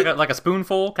almost I get see like a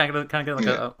spoonful? Can I get like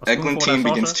a spoonful Eglantine of that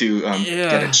begins salsa? to get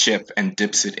Yeah. a chip and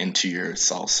dips it into your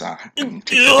salsa and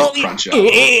takes a big crunch up.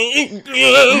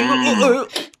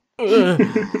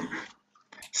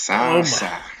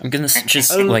 Salsa. I'm gonna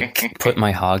just like put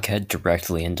my hog head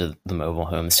directly into the mobile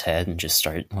home's head and just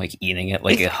start like eating it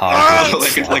like a hog.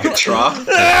 would eat like a trough.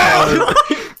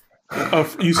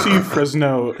 You see,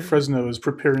 Fresno is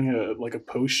preparing a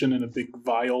potion in a big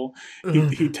vial.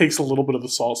 He takes a little bit of the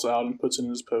salsa out and puts it in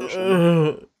his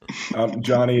potion.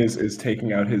 Johnny is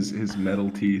taking out his metal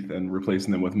teeth and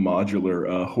replacing them with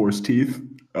modular horse teeth.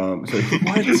 So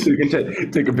you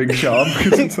can take a big chomp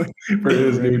because it's like for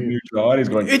his new draw, and he's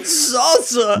going. It's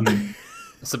salsa.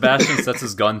 Sebastian sets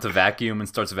his gun to vacuum and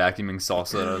starts vacuuming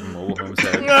salsa out of the mobile home's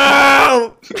head.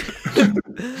 No!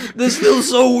 This feels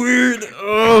so weird.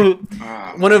 Oh.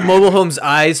 One of Mobile Home's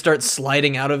eyes starts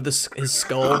sliding out of his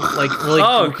skull, like really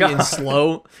Oh, goofy and God.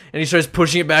 slow, and he starts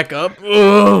pushing it back up.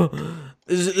 Ugh.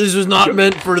 This was not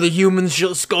meant for the human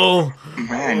skull.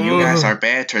 Man, you guys are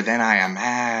better than I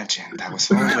imagined. I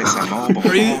was always a mobile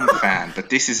home fan, but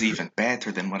this is even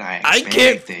better than what I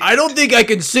expected. I don't think I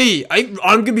can see. I'm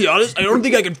gonna be honest. I don't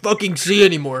think I can fucking see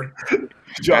anymore.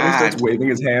 Johnny starts waving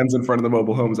his hands in front of the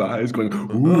mobile home's eyes, going,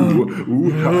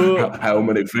 "Ooh, how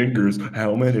many fingers?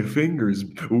 How many fingers?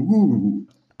 Ooh."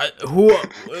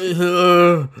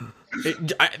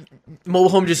 Mobile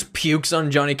Home just pukes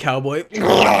on Johnny Cowboy.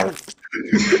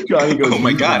 Johnny goes, Oh my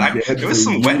 "You've god, been dead there was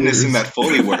for some wetness in years." that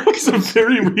Foley work. Some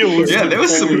very realistic. Yeah, there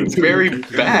was some Foley very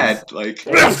too. bad, like.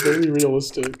 That was very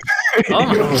realistic. Oh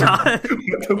my god.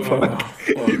 What the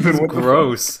fuck? Even what the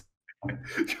Gross. fuck?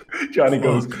 Johnny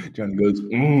goes,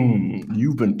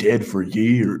 "You've been dead for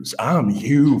years. I'm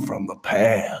you from the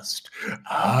past."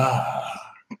 Ah.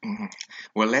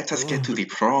 Well, let us get to the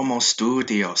promo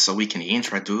studio so we can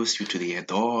introduce you to the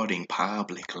adoring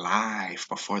public live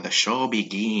before the show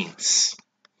begins.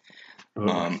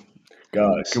 God,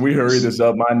 can we hurry this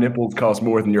up? My nipples cost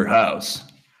more than your house.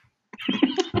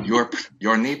 You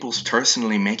Your nipples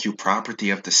personally make you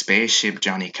property of the spaceship,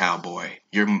 Johnny Cowboy.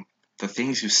 The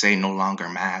things you say no longer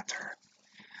matter.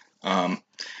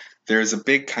 There's a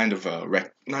big kind of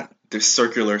this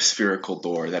circular spherical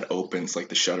door that opens like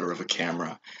the shutter of a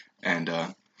camera, and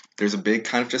there's a big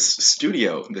kind of just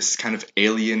studio, this kind of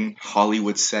alien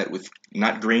Hollywood set with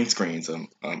not green screens,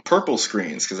 purple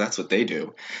screens, because that's what they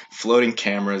do. Floating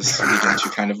cameras begin to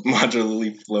kind of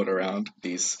modularly float around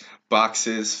these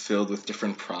boxes filled with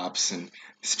different props and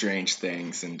strange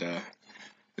things, and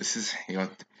this is,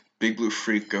 Big Blue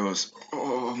Freak goes,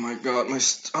 "Oh my God, my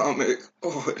stomach!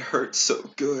 Oh, it hurts so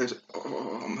good!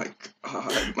 Oh my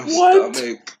God, my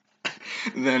stomach!"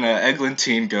 Then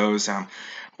Eglantine goes,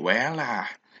 "Well,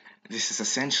 this is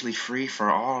essentially free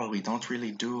for all. We don't really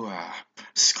do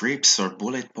scripts or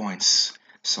bullet points.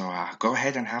 So go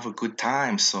ahead and have a good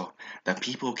time so that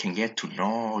people can get to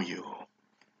know you."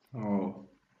 Oh,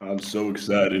 I'm so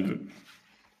excited.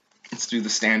 Let's do the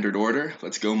standard order.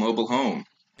 Let's go mobile home.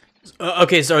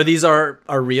 Okay, so these are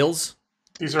reels?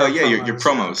 These are your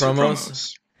promos. Promos? Your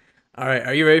promos. All right,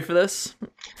 are you ready for this?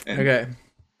 Okay.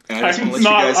 And I just want to let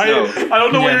you guys know. I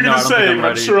don't know what you're no, gonna I don't say. think I'm I'm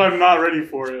ready. sure I'm not ready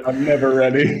for it. I'm never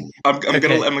ready. I'm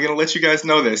gonna let you guys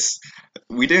know this.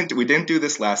 We didn't do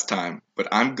this last time, but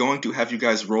I'm going to have you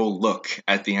guys roll look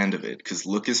at the end of it, because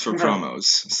look is for Okay. promos.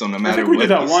 So no I matter think we what did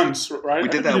that you- once, right? We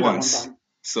I did think that one once. time.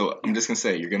 So I'm just gonna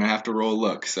say you're gonna have to roll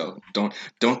look. So don't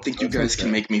think you That's guys okay.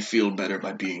 can make me feel better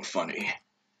by being funny.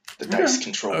 The dice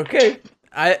control. Okay.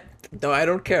 I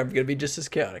don't care. I'm gonna be just as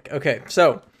chaotic. Okay,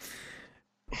 so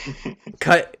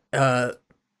cut. Ethan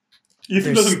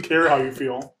There's- doesn't care how you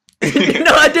feel.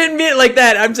 No, I didn't mean it like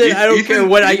that. I'm saying I don't Ethan- care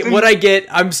what Ethan- I get.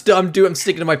 I'm sticking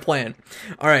to my plan.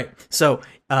 All right. So,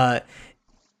 the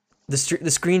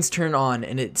screens turn on,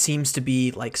 and it seems to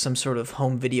be like some sort of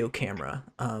home video camera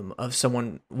of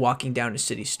someone walking down a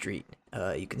city street.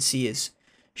 You can see his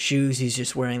shoes. He's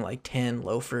just wearing like tan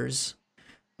loafers,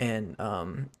 and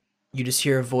you just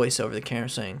hear a voice over the camera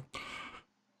saying,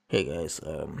 "Hey guys,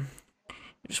 I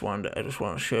just wanted to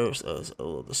show us a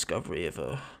little discovery of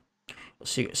a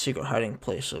secret hiding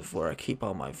place of where I keep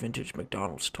all my vintage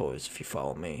McDonald's toys, if you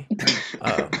follow me."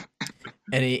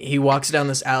 And he walks down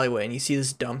this alleyway, and you see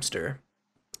this dumpster,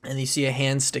 and you see a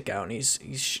hand stick out, and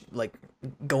he's like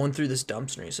going through this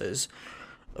dumpster, and he says,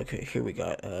 "Okay, here we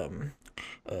got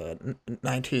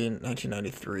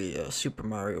 1993 Super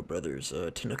Mario Brothers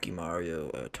Tanuki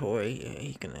Mario toy.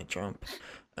 He can jump.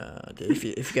 If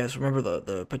you guys remember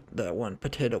that one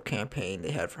potato campaign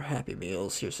they had for Happy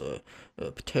Meals, here's a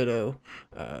potato.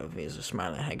 He's a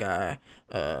smiling guy.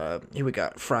 Here we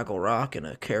got Fraggle Rock and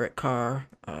a carrot car.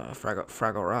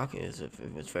 Fraggle Rock it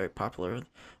was very popular.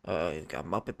 You got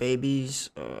Muppet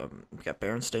Babies. We got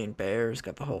Berenstain Bears.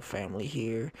 Got the whole family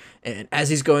here." And as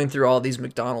he's going through all these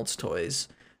McDonald's toys,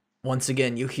 once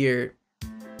again you hear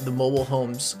the mobile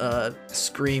homes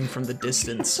scream from the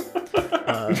distance.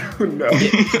 No.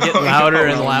 Get louder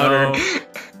and louder. no.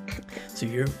 So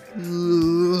you're,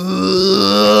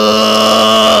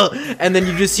 and then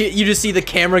you just see the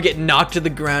camera get knocked to the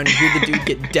ground. You hear the dude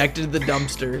get decked into the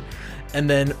dumpster, and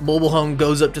then Mobile Home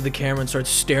goes up to the camera and starts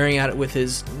staring at it with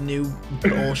his new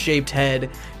bowl-shaped head.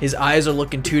 His eyes are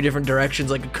looking two different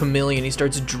directions like a chameleon. He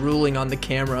starts drooling on the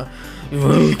camera.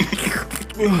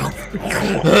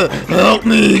 "Help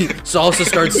me!" Salsa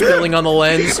starts spilling on the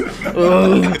lens.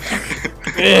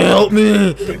 "Help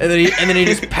me!" And then he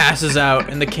just passes out,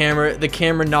 and the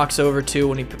camera knocks over too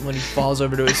when he falls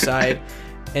over to his side,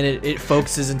 and it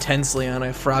focuses intensely on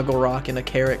a Fraggle Rock and a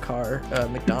carrot car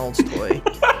McDonald's toy,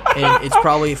 and it's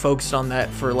probably focused on that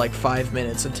for like 5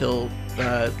 minutes until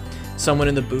someone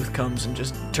in the booth comes and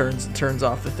just turns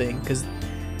off the thing,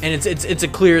 and it's a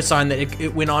clear sign that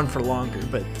it went on for longer,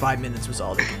 but 5 minutes was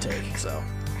all they could take. So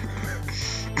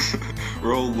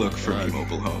Roll look for me,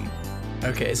 mobile home.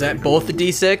 okay, is that both the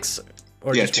D6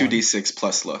 or Yeah, just one? 2d6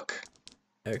 plus look.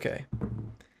 Okay.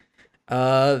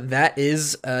 That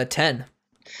is 10.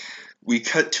 We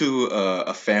cut to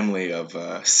a family of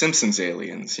Simpsons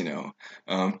aliens,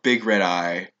 big red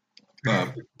eye,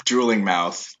 drooling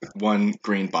mouth, one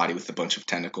green body with a bunch of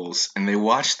tentacles, and they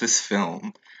watch this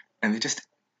film, and they just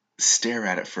stare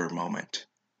at it for a moment.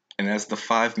 And as the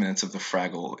 5 minutes of the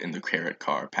Fraggle in the carrot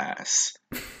car pass,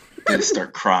 they just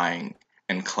start crying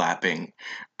and clapping,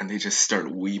 and they just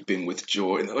start weeping with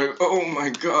joy, and they're like, "Oh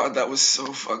my God, that was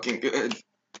so fucking good.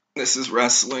 This is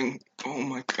wrestling. Oh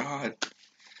my God."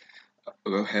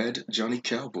 Go ahead, Johnny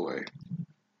Cowboy.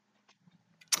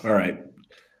 All right.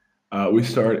 We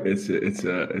start. It's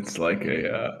like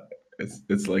a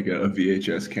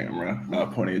VHS camera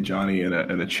pointing at Johnny in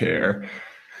a chair.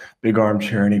 big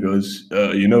armchair, and he goes,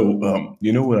 you know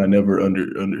what I never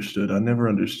understood. I never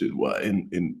understood why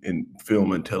in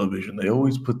film and television they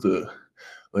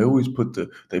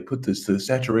put this the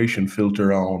saturation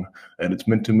filter on, and it's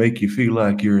meant to make you feel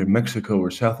like you're in Mexico or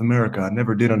South America. I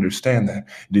never did understand that.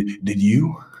 Did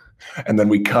you? And then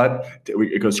we cut.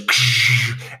 It goes,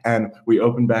 and we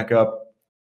open back up.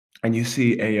 And you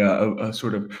see a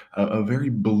sort of a very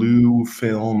blue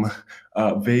film,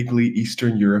 vaguely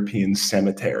Eastern European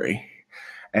cemetery,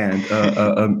 and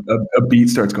a beat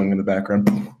starts going in the background.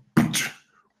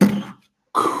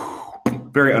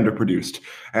 Very underproduced,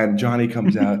 and Johnny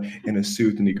comes out in a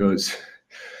suit, and he goes,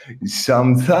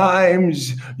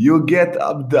 "Sometimes you get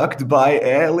abducted by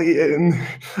alien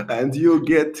and you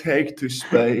get taken to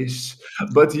space,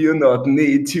 but you not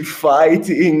need to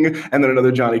fighting." And then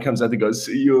another Johnny comes out and goes,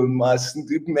 "You must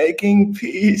be making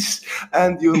peace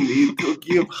and you need to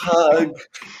give hug.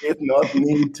 It not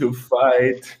need to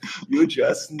fight. You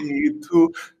just need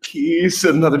to kiss."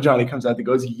 And another Johnny comes out and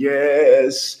goes,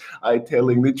 "Yes, I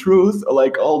telling the truth,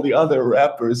 like all the other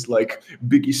rappers like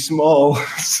Biggie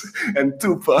Smalls and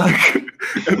Tupac."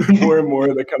 And then more and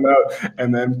more they come out,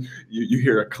 and then you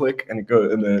hear a click, and it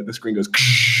goes, and the screen goes,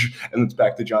 and it's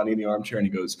back to Johnny in the armchair, and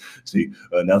he goes, "See,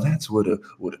 now that's what a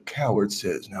coward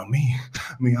says. Now me,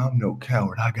 I'm no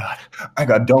coward. I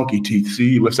got donkey teeth."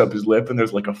 See, he lifts up his lip, and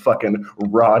there's like a fucking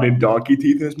rotted donkey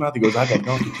teeth in his mouth. He goes, "I got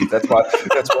donkey teeth. That's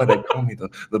why they call me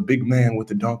the big man with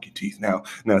the donkey teeth. Now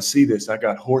see this. I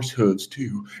got horse hooves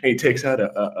too." And he takes out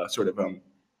a sort of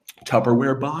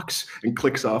Tupperware box and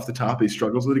clicks off the top. He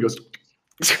struggles with it. He goes,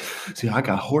 "See, I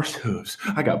got horse hooves.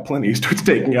 I got plenty." He starts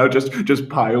taking out just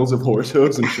piles of horse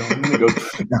hooves and showing them. He goes,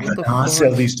 now I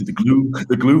sell these to the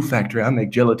glue factory. I make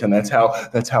gelatin. That's how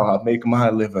I make my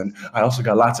living. I also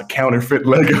got lots of counterfeit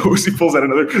Legos." He pulls out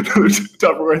another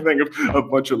Tupperware thing of a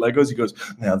bunch of Legos. He goes,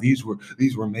 "Now these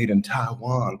were made in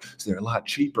Taiwan, so they're a lot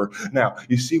cheaper. Now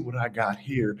you see what I got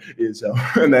here is,"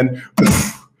 and then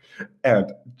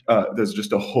and there's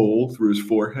just a hole through his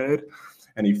forehead,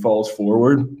 and he falls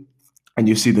forward. And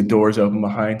you see the doors open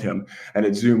behind him, and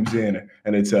it zooms in,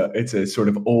 and it's a sort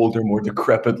of older, more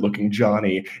decrepit-looking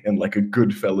Johnny in like a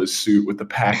Goodfellas suit with the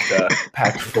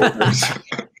packed folders.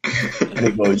 And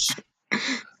he goes,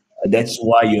 "That's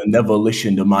why you never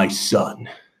listen to my son."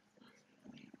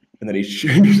 And then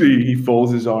he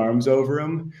folds his arms over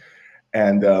him,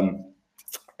 and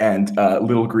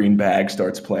Little Green Bag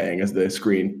starts playing as the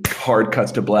screen hard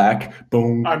cuts to black.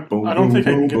 Boom, boom. I don't think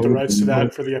I can get the rights to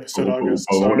that for the episode, August.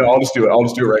 No, I'll just do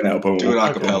it right now. Boom. Do it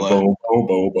a cappella. Boom, boom,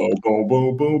 boom, boom, boom,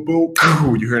 boom, boom,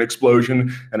 boom. You hear an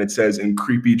explosion, and it says in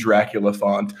creepy Dracula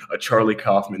font, "A Charlie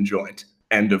Kaufman joint."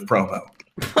 End of promo.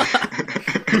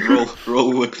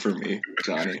 roll wood for me,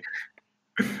 Johnny.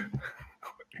 I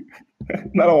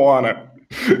don't wanna.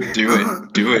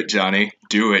 Do it, Johnny.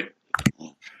 Do it.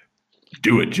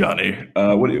 Do it, Johnny.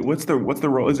 What's the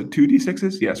roll? Is it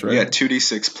 2d6s? Yes, right? Yeah,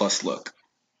 2d6 plus look.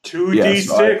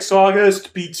 2d6,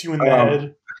 August beats you in the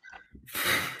head.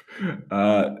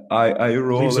 I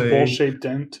roll Leaves a bowl-shaped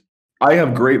dent. I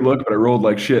have great look, but I rolled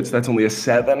like shit, so that's only a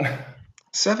 7.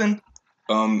 7.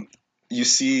 You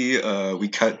see, we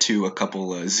cut to a couple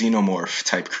xenomorph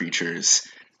type creatures,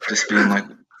 just being like,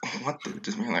 what the?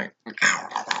 Just being like,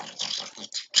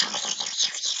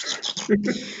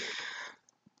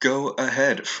 go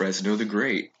ahead, Fresno the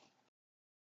Great.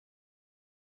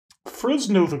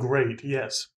 Fresno the Great,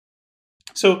 yes.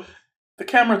 So the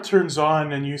camera turns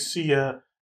on, and you see a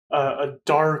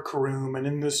dark room, and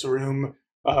in this room,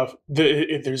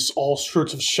 there's all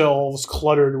sorts of shelves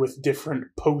cluttered with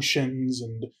different potions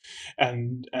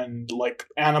and like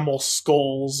animal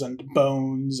skulls and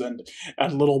bones and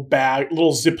little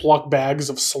Ziploc bags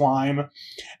of slime.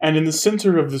 And in the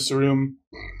center of this room,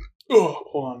 hold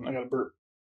on, I gotta burp.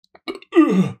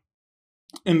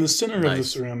 In the center of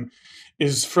this room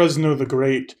is Fresno the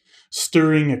Great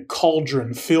stirring a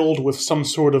cauldron filled with some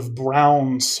sort of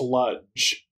brown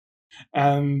sludge.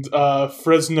 And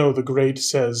Fresno the Great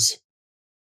says,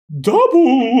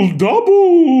 "Double,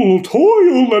 double,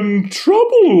 toil and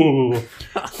trouble,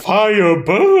 fire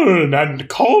burn and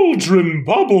cauldron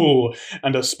bubble."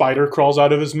 And a spider crawls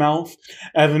out of his mouth.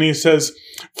 And then he says,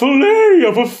 "Fillet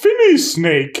of a finny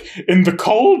snake, in the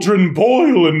cauldron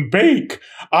boil and bake.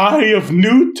 Eye of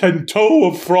newt and toe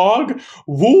of frog,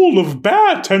 wool of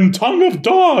bat and tongue of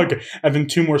dog." And then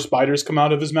 2 more spiders come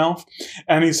out of his mouth.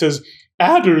 And he says,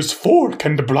 "Adder's fork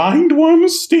and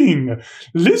blindworm's sting,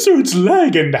 lizard's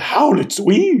leg and howlet's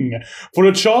wing, for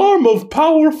a charm of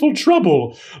powerful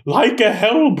trouble, like a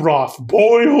hell broth,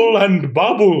 boil and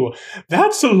bubble."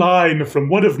 That's a line from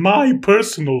one of my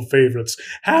personal favorites,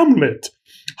 Hamlet.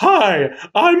 Hi,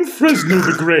 I'm Fresno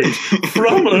the Great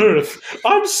from Earth.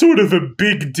 I'm sort of a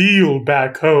big deal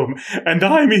back home, and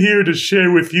I'm here to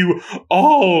share with you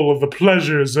all of the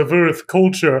pleasures of Earth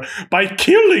culture by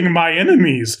killing my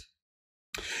enemies.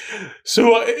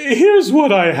 So here's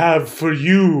what I have for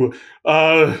you.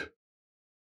 I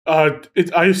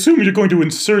assume you're going to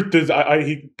insert this.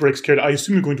 He breaks character. I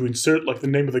assume you're going to insert like the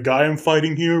name of the guy I'm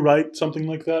fighting here, right? Something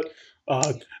like that.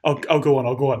 I'll go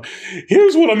on.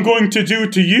 Here's what I'm going to do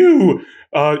to you,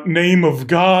 name of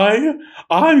guy.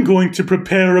 I'm going to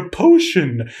prepare a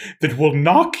potion that will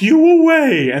knock you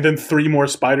away. And then 3 more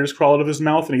spiders crawl out of his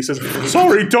mouth, and he says,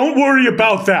 sorry, don't worry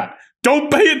about that.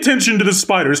 Don't pay attention to the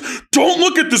spiders. Don't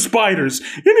look at the spiders.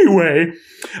 Anyway,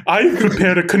 I've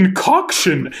prepared a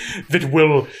concoction that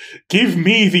will give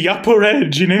me the upper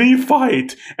edge in any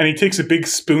fight. And he takes a big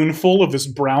spoonful of this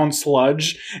brown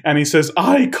sludge, and he says,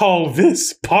 I call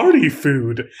this party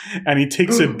food. And he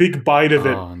takes a big bite of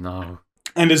it. Oh, no.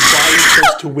 And his body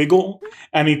starts to wiggle,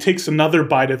 and he takes another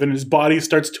bite of it, and his body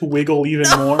starts to wiggle even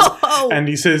more. And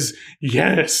he says,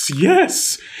 yes,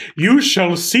 you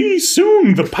shall see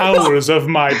soon the powers of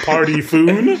my party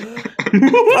food.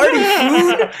 Party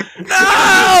food?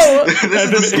 No! This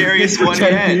is the scariest one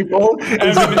 10 yet. people.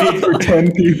 There's an 8 for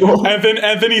 10 people. And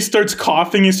then he starts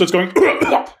coughing, he starts going...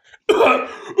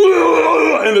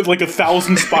 and it's like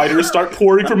 1,000 spiders start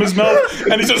pouring from his mouth,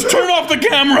 and he says, turn off the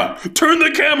camera! Turn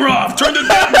the camera off! Turn the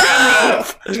damn camera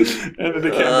off! And then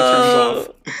the camera turns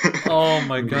off. Oh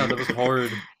my god, that was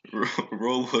hard.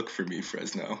 Roll hook for me,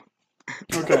 Fresno.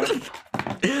 Okay.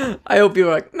 I hope you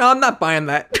were like, no, I'm not buying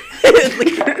that.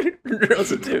 Like, girls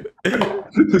do.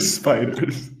 The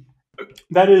spiders.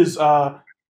 That is a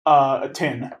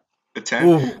 10. A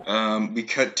 10. We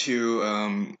cut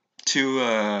to two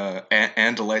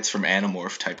Andalites from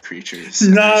Animorph type creatures.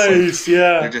 Nice,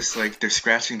 They're yeah. just like they're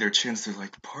scratching their chins. They're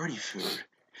like, party food.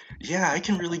 Yeah, I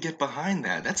can really get behind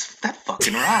that. That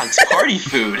fucking rocks. Party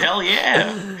food. Hell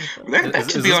yeah.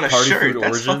 That should Is be this on a Party shirt. Food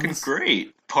That's fucking Origins?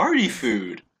 great. Party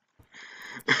food.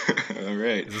 All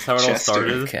right. Is this how it all Chester.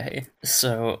 started? Okay,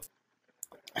 so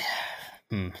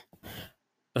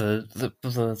the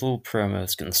little promo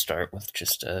is gonna start with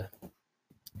just a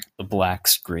black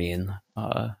screen,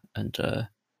 and a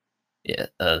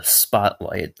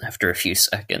spotlight after a few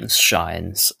seconds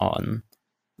shines on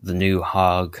the new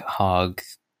hog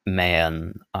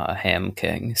man Ham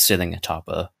King sitting atop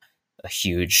a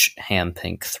huge ham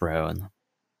pink throne,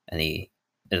 and the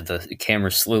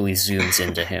camera slowly zooms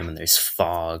into him, and there's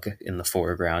fog in the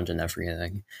foreground and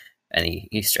everything, and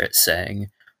he starts saying,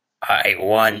 I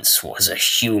once was a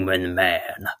human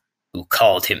man who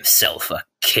called himself a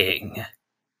king,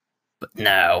 but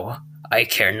now I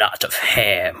care not of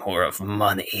ham or of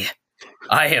money.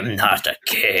 I am not a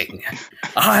king.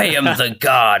 I am the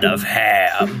god of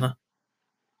ham.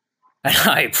 And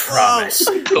I promise,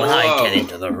 when I get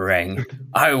into the ring,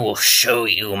 I will show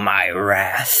you my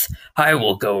wrath. I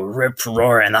will go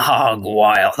rip-roaring hog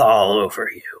wild all over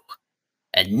you,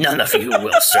 and none of you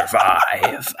will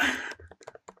survive.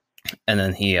 And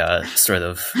then he sort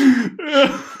of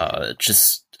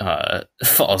just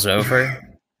falls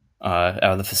over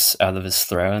out of his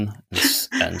throne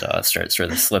and starts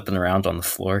sort of slipping around on the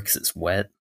floor because it's wet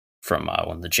from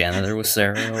when the janitor was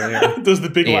there earlier. Does the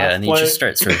big laugh And play? he just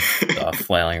starts sort of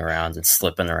flailing around and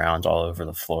slipping around all over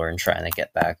the floor and trying to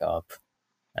get back up.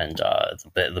 And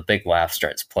the big laugh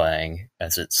starts playing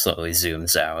as it slowly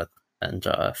zooms out and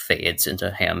fades into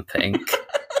ham pink.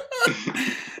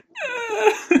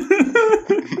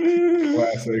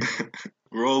 Classic.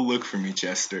 Roll look for me,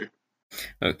 Chester.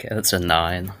 Okay, that's a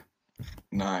 9.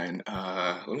 9.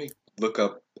 Let me look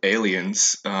up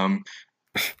aliens.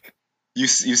 You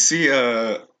see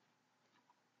a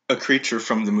creature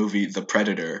from the movie The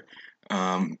Predator.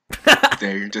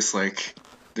 They're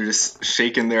just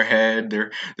shaking their head.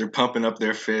 They're pumping up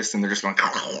their fists, and they're just going.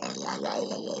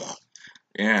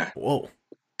 Yeah, Whoa.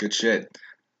 good shit.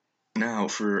 Now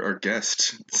for our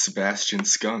guest, Sebastian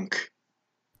Skunk.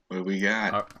 What do we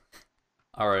got?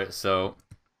 Alright, so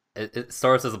it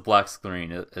starts as a black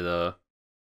screen.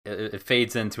 It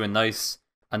fades into a nice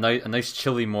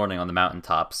chilly morning on the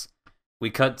mountaintops. We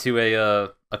cut to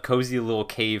a cozy little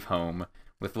cave home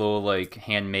with little like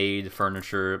handmade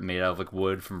furniture made out of like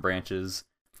wood from branches.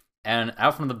 And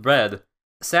out from the bed,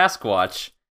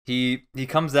 Sasquatch, he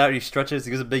comes out, he stretches,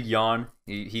 he gives a big yawn,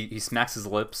 he smacks his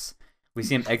lips. We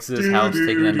see him exit his house,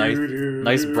 taking a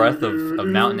nice breath of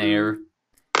mountain air.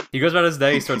 He goes about his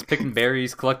day, he starts picking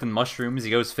berries, collecting mushrooms, he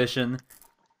goes fishing.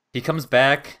 He comes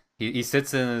back, he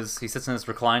sits in his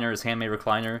recliner, his handmade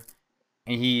recliner,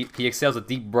 and he exhales a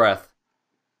deep breath.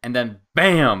 And then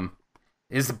bam!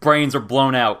 His brains are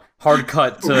blown out. Hard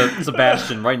cut to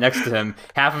Sebastian right next to him.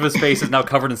 Half of his face is now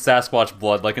covered in Sasquatch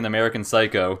blood, like an American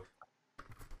Psycho.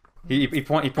 He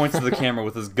points to the camera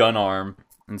with his gun arm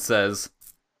and says,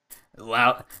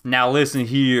 "Now listen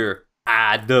here,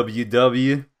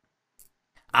 IWW.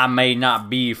 I may not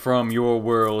be from your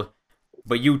world,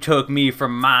 but you took me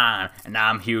from mine, and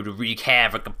I'm here to wreak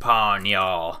havoc upon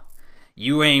y'all.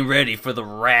 You ain't ready for the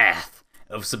wrath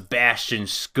of Sebastian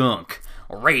Skunk,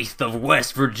 Wraith of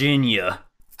West Virginia."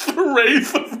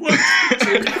 Wraith of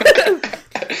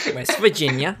West. West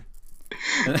Virginia.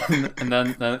 and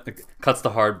then it cuts to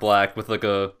hard black with like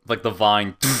the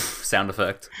Vine sound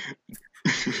effect.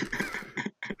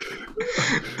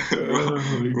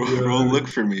 Roll look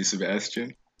for me,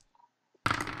 Sebastian.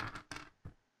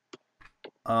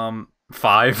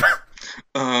 5.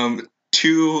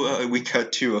 We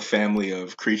cut to a family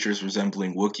of creatures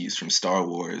resembling Wookiees from Star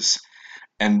Wars,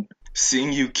 and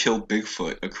seeing you kill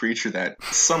Bigfoot, a creature that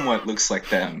somewhat looks like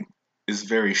them, is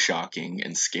very shocking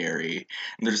and scary.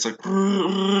 And they're just like,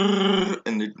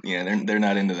 and they're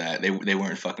not into that. They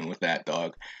weren't fucking with that,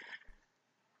 dog.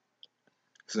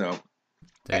 So,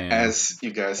 Damn. as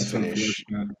you guys finish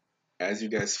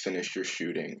your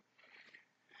shooting,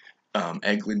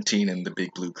 Eglantine and the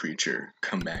big blue creature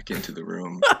come back into the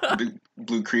room. The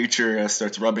blue creature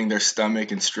starts rubbing their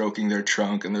stomach and stroking their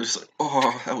trunk, and they're just like,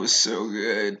 "Oh, that was so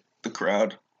good." The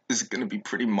crowd is going to be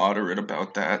pretty moderate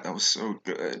about that. That was so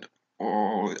good.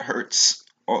 Oh, it hurts.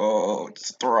 Oh,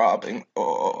 it's throbbing.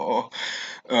 Oh.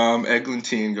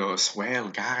 Eglantine goes, "Well,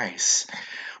 guys,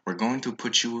 we're going to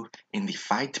put you in the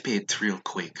fight pit real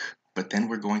quick, but then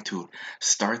we're going to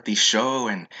start the show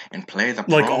and play the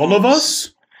Like all of promos."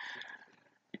 us?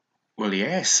 Well,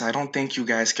 yes, I don't think you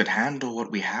guys could handle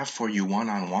what we have for you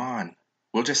one-on-one.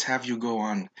 We'll just have you go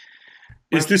on.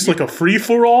 Is this like a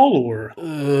free-for-all, or?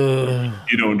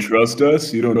 You don't trust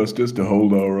us? You don't trust us to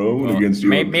hold our own against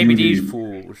your Maybe puny-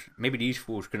 these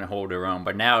fools can hold their own.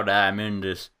 But now that I'm in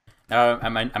this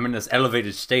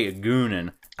elevated state of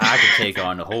gooning, I can take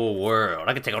on the whole world.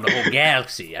 I can take on the whole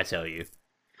galaxy. I tell you.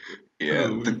 Yeah,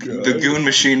 Oh, the God. goon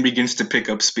machine begins to pick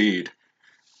up speed.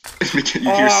 You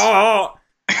hear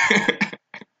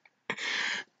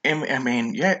I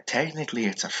mean, yeah, technically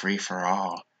it's a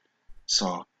free-for-all.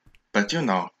 So, but do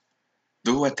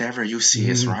whatever you see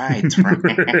is right.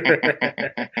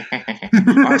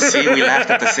 Oh, see, we laughed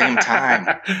at the same time.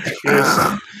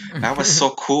 That was so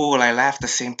cool. I laughed at the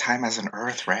same time as an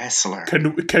Earth wrestler.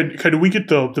 Can we get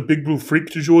the big blue freak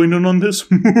to join in on this?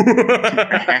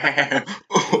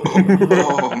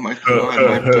 Oh my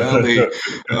god, my belly.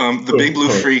 The big blue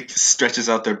freak stretches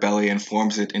out their belly and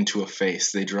forms it into a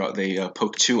face. They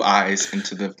poke 2 eyes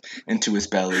into his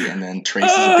belly and then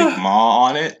traces a big maw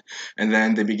on it, and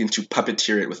then they begin to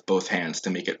puppeteer it with both hands to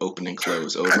make it open and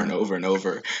close over and over and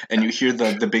over. And you hear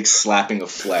the big slapping of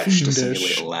flesh to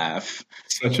simulate a laugh.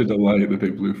 Such a delight, the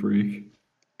big blue freak.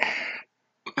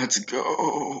 Let's go.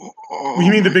 Oh, You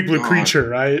mean the my big blue God. creature,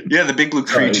 right? Yeah, the big blue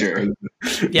creature.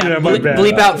 Yeah, my bad.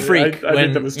 bleep out freak I when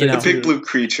think that was you know. The big blue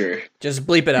creature. Just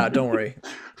bleep it out. Don't worry.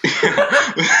 You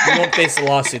won't face a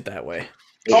lawsuit that way.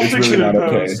 I'll It's fix really it in not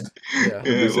okay. post. Yeah.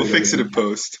 Yeah, we'll fix it in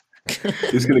post.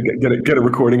 Just gonna get a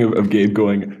recording of Gabe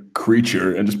going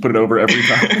creature and just put it over every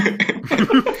time.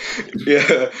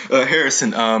 Yeah,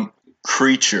 Harrison,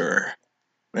 creature.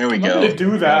 There we I'm go. not gonna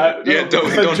do that. Yeah,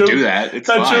 don't joke, do that. It's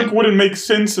that fine. joke wouldn't make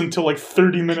sense until like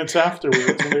 30 minutes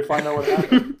afterwards when they find out what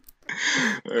happened.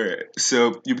 All right.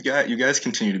 So you guys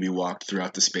continue to be walked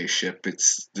throughout the spaceship.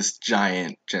 It's this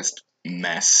giant just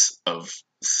mess of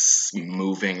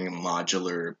moving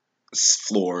modular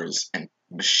floors and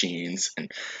machines and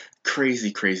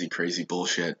crazy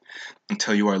bullshit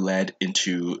until you are led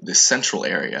into the central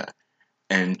area.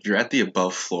 And you're at the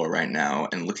above floor right now,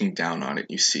 and looking down on it,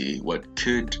 you see what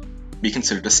could be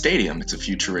considered a stadium. It's a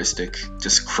futuristic,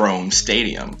 just chrome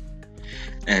stadium.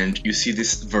 And you see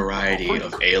this variety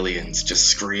of aliens just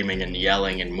screaming and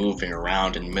yelling and moving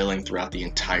around and milling throughout the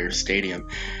entire stadium.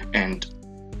 And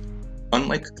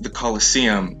unlike the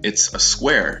Colosseum, it's a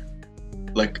square,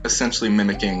 like essentially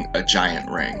mimicking a giant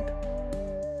ring.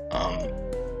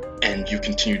 And you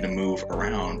continue to move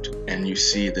around, and you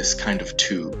see this kind of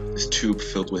this tube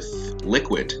filled with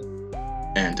liquid.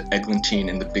 And Eglantine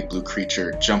and the big blue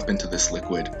creature jump into this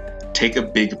liquid, take a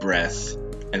big breath,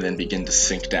 and then begin to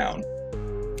sink down.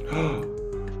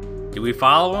 Do we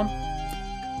follow him?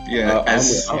 Yeah,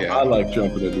 I like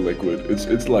jumping into liquid.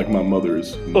 It's like my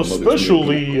mother's.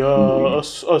 Especially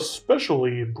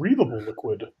breathable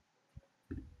liquid.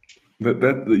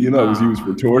 That was used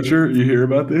for torture. You hear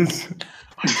about this?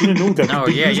 I didn't know that. Oh,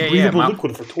 They yeah, use yeah, yeah. breathable My-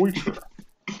 liquid for torture.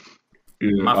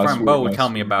 Yeah, My I friend swear- Bo would I tell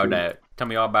me swear about to- that. tell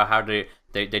me all about how they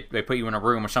put you in a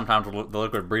room, and sometimes the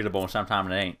liquid breathable, and sometimes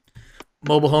it ain't.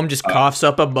 Mobile home just coughs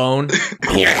up a bone.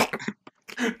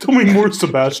 Tell me more,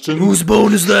 Sebastian. Whose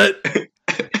bone is that?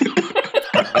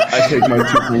 I take my 2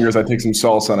 fingers, I take some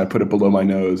salsa, and I put it below my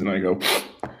nose, and I go,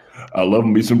 I love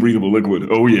me some breathable liquid.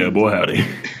 Oh yeah, boy howdy.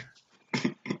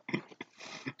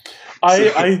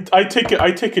 I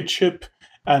take a chip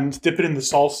and dip it in the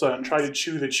salsa and try to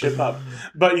chew the chip up.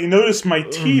 But you notice my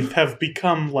teeth have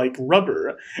become like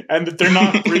rubber, and that they're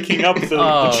not breaking up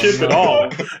the chip at all.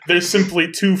 They're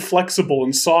simply too flexible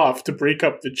and soft to break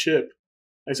up the chip.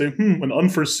 I say, an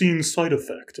unforeseen side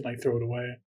effect, and I throw it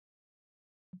away.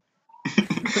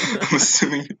 I'm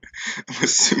assuming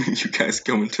you guys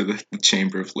go into the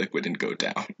chamber of liquid and go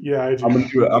down. Yeah, I do. I'm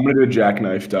gonna do a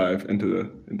jackknife dive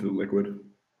into the liquid.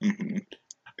 Mm-hmm.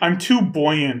 I'm too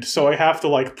buoyant, so I have to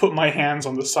like put my hands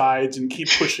on the sides and keep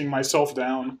pushing myself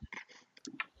down.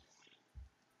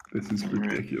 This is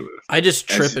ridiculous. I just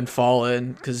trip and fall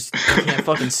in because I can't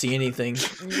fucking see anything.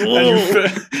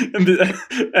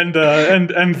 and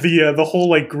the whole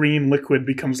like green liquid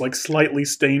becomes like slightly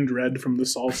stained red from the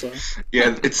salsa.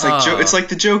 Yeah, it's like it's like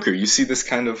the Joker. You see this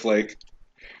kind of like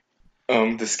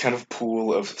this kind of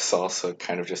pool of salsa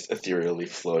kind of just ethereally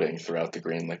floating throughout the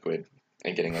green liquid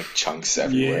and getting like chunks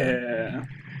everywhere. Yeah.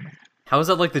 How is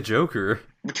that like the Joker?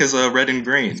 Because red and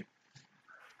green.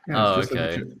 Yeah, Oh,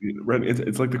 okay.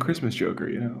 It's like the Christmas Joker,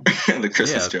 you know. The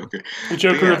Christmas Joker. The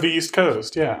Joker Yeah. of the East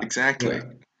Coast, yeah. Exactly.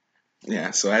 Yeah,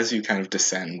 so as you kind of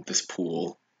descend this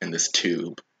pool in this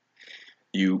tube,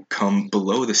 you come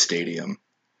below the stadium.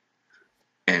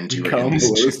 And you come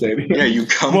below the stadium. Yeah, you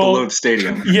come below the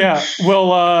stadium. Yeah,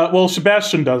 well,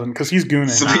 Sebastian doesn't, because he's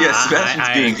gooning. So, yeah, Sebastian's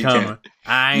being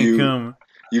I ain't come.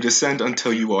 You descend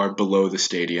until you are below the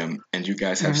stadium, and you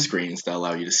guys have screens that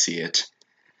allow you to see it.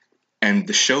 And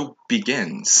the show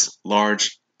begins.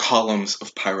 Large columns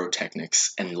of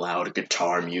pyrotechnics and loud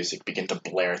guitar music begin to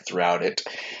blare throughout it.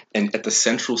 And at the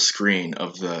central screen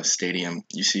of the stadium,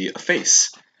 you see a face.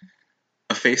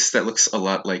 A face that looks a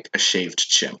lot like a shaved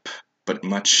chimp, but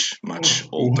much, much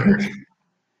older.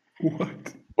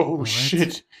 What? Oh,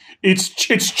 shit. It's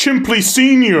Chimply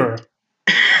Senior.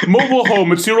 Mobile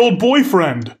home, it's your old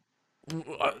boyfriend.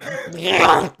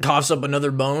 Coughs up another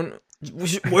bone.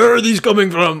 Where are these coming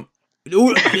from?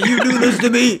 You do this to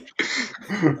me.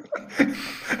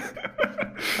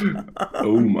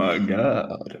 Oh my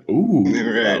god. Ooh.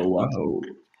 Right. Oh, wow.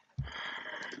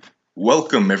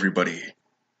 Welcome, everybody,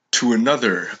 to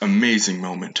another amazing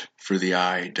moment for the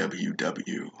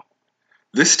IWW.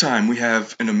 This time we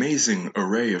have an amazing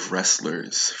array of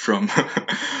wrestlers from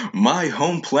my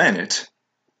home planet,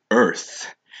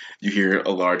 Earth. You hear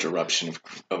a large eruption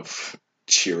of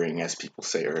cheering as people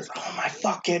say Earth. Oh my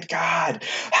fucking god!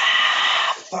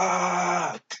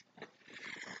 Fuck!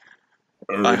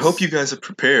 Earth. I hope you guys are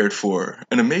prepared for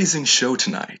an amazing show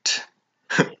tonight.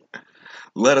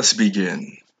 Let us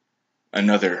begin.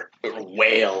 Another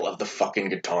wail of the fucking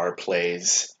guitar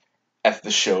plays. As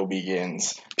the show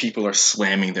begins, people are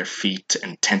slamming their feet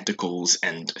and tentacles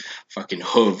and fucking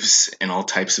hooves and all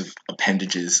types of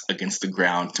appendages against the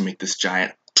ground to make this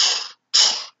giant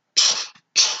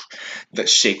that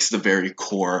shakes the very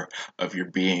core of your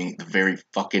being. The very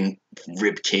fucking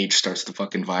rib cage starts to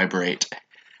fucking vibrate.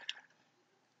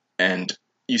 And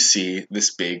you see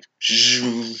this big,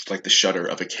 like the shutter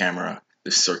of a camera,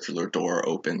 this circular door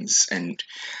opens. And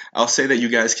I'll say that you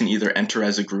guys can either enter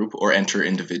as a group or enter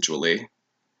individually.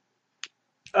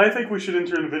 I think we should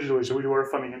enter individually so we do our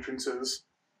funny entrances.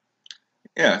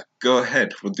 Yeah, go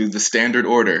ahead. We'll do the standard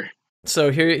order.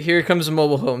 So here comes the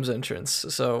mobile homes entrance.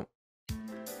 So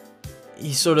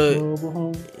he sort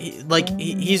of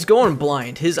he's going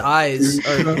blind. His eyes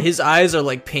are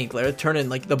like pink. They're turning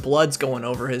like the blood's going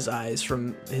over his eyes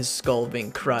from his skull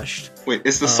being crushed. Wait,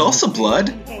 is the salsa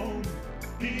blood?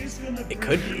 It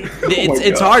could be.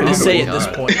 It's hard to say at this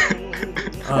point.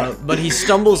 But he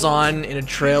stumbles on in a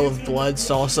trail of blood,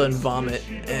 salsa, and vomit,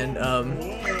 and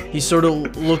he sort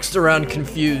of looks around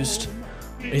confused.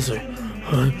 And he's like,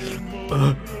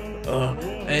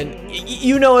 and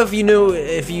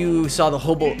if you saw the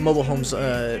mobile homes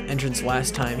entrance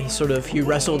last time, he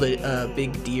wrestled a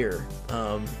big deer,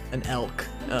 an elk,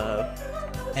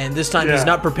 and this time he's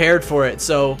not prepared for it.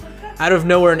 So out of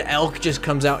nowhere, an elk just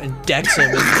comes out and decks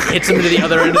him and hits him to the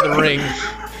other end of the ring.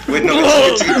 Wait, no,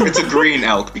 it's a green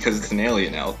elk because it's an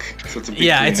alien elk. So it's a big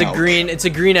it's a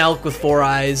green elk with 4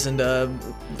 eyes and a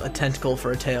tentacle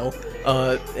for a tail.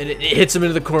 And it hits him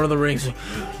into the corner of the ring. So,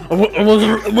 I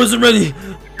wasn't ready.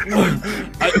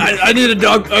 I need a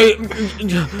dog.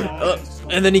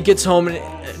 And then he gets home and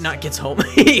not gets home.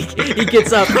 he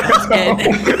gets up and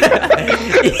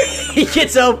he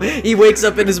gets up. He wakes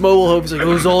up in his mobile home. He's like, "It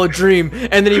was all a dream."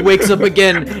 And then he wakes up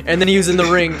again. And then he was in the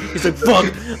ring. He's like,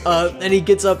 "Fuck!" And he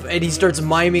gets up and he starts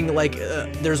miming like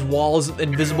there's walls,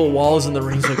 invisible walls in the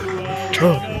ring. He's like,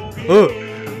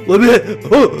 let me out!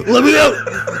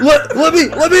 Let me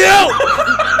out!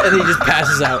 And then he just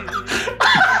passes out.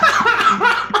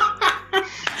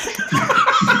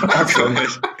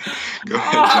 Go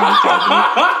ahead, Johnny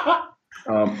Cowboy.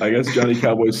 I guess Johnny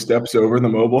Cowboy steps over the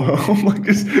mobile home, like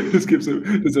just gives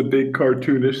a big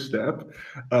cartoonish step,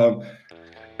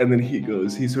 and then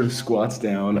he sort of squats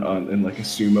down in like a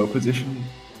sumo position,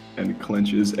 and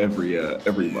clenches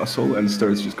every muscle and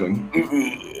starts just going, and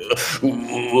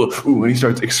he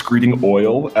starts excreting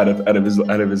oil out of his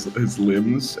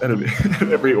limbs, out of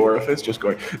every orifice, just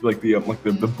going like the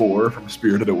boar from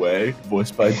Spirited Away,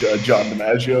 voiced by John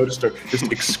DiMaggio, just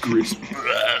excretes.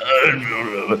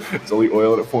 It's only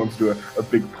oil, and it forms into a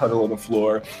big puddle on the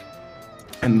floor,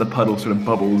 and the puddle sort of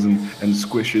bubbles and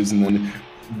squishes, and then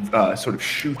sort of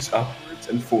shoots upwards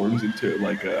and forms into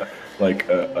like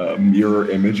a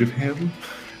mirror image of him.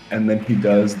 And then he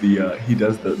does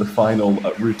the final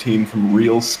routine from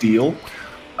Real Steel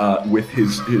with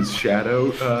his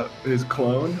shadow, his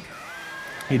clone.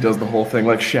 He does the whole thing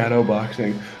like shadow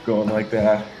boxing, going like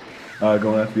that,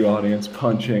 going at the audience,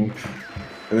 punching,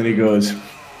 and then he goes,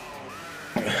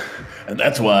 and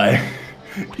that's why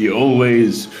you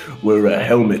always wear a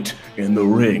helmet in the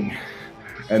ring.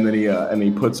 And then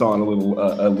he puts on a little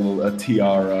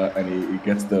tiara, and he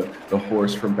gets the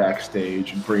horse from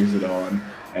backstage and brings it on,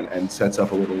 and sets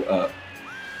up a little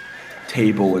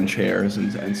table and chairs,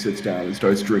 and sits down and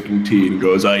starts drinking tea and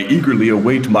goes, "I eagerly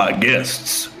await my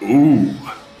guests." Ooh.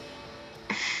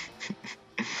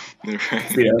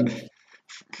 Right. Yeah.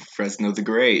 Fresno the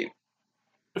Great.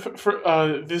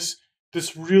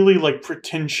 This really like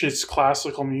pretentious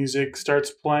classical music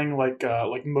starts playing like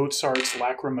Mozart's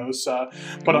Lacrimosa,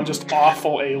 but on just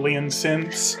awful alien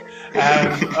synths,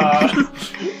 and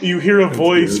you hear a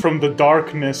voice from the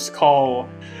darkness call,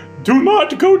 "Do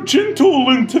not go gentle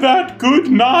into that good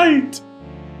night!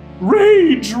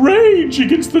 Rage, rage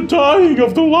against the dying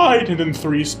of the light!" And then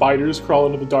 3 spiders crawl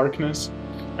into the darkness.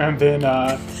 And then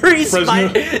 3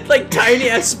 spiders, like tiny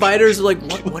ass spiders, are like,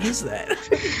 what is that?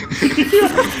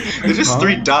 They're just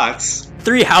 3 dots.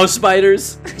 3 house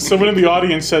spiders. Someone in the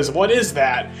audience says, "What is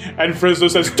that?" And Fresno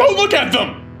says, "Don't look at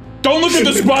them! Don't look at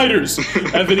the spiders!"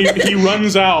 And then he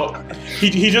runs out.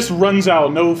 He just runs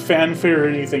out, no fanfare or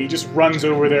anything. He just runs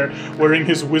over there wearing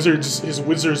his wizard's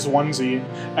onesie,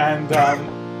 and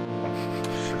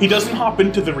he doesn't hop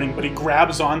into the ring, but he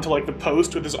grabs onto like the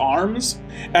post with his arms,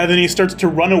 and then he starts to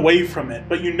run away from it.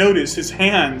 But you notice his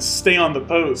hands stay on the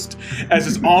post as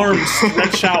his arms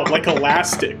stretch out like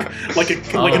elastic, like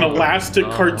an elastic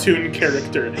cartoon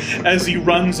character, as he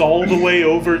runs all the way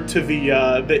over to the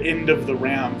end of the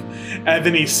ramp, and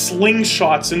then he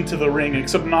slingshots into the ring,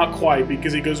 except not quite,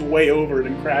 because he goes way over it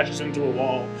and crashes into a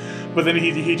wall. But then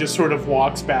he just sort of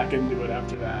walks back into it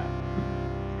after that.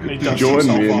 Join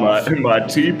me in my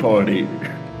tea party.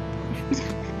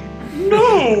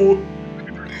 No!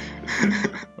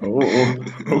 Oh,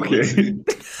 okay.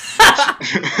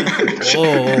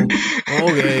 Oh,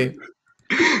 okay.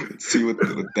 Let's see what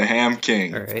the Ham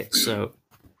King. Alright, so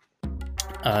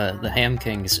the Ham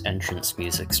King's entrance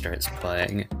music starts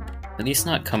playing, but he's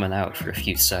not coming out for a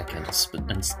few seconds,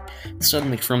 and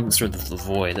suddenly from sort of the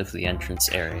void of the entrance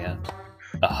area,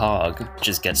 a hog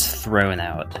just gets thrown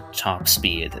out at top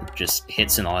speed and just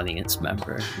hits an audience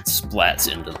member. It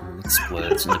splats into them and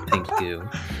explodes into pink goo.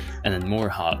 And then more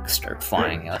hogs start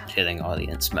flying out, hitting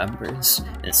audience members.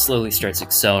 And it slowly starts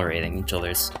accelerating until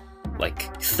there's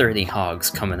like 30 hogs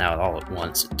coming out all at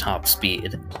once at top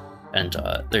speed. And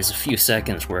there's a few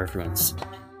seconds where everyone's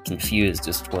confused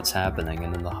as to what's happening,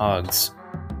 and then the hogs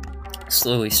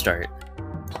slowly start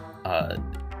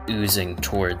oozing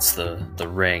towards the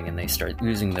ring, and they start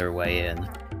oozing their way in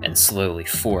and slowly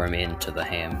form into the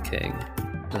Ham King.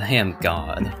 The Ham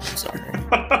God, I'm sorry.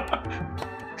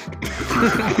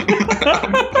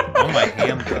 Oh my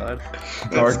Ham God.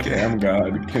 Dark Ham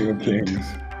God, King of Kings.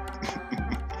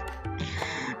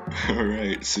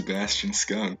 Alright, Sebastian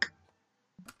Skunk.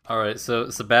 Alright, so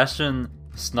Sebastian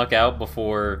snuck out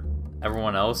before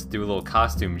everyone else do a little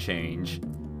costume change.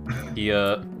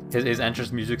 His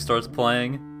entrance music starts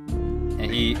playing,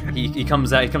 and he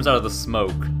comes out of the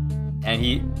smoke, and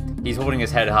he's holding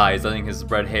his head high, he's letting his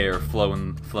red hair flow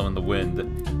in the wind,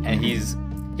 and he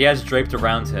has draped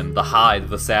around him the hide of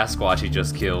the Sasquatch he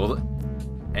just killed,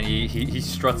 and he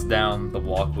struts down the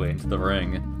walkway into the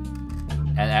ring,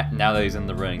 and now that he's in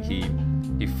the ring, he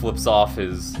he flips off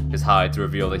his hide to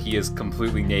reveal that he is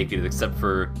completely naked except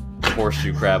for the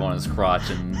horseshoe crab on his crotch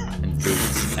and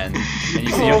boots. And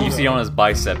you see on his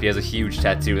bicep he has a huge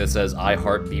tattoo that says "I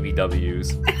heart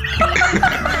BBWs."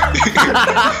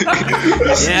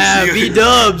 Yeah,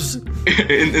 B-dubs.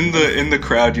 In the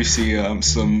crowd, you see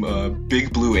some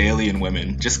big blue alien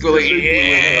women just go like,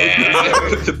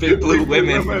 yeah, the big blue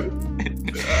women.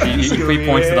 He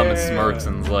points to them and smirks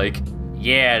and is like,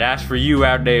 "Yeah, that's for you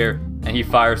out there." And he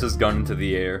fires his gun into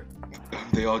the air.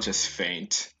 They all just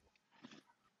faint.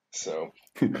 So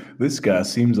This guy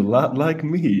seems a lot like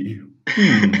me.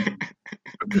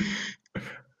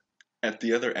 at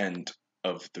the other end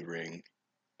of the ring,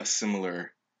 a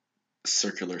similar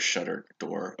circular shutter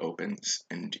door opens,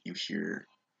 and you hear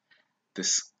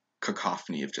this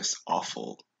cacophony of just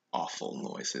awful, awful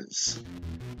noises.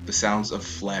 The sounds of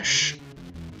flesh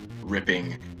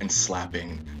ripping and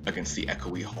slapping against the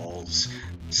echoey halls.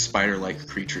 Spider-like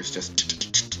creatures just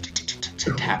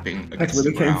tapping That's against where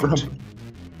the they came ground. from.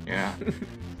 Yeah.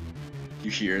 You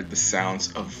hear the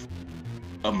sounds of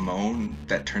a moan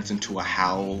that turns into a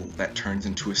howl that turns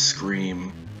into a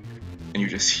scream, and you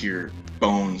just hear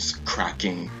bones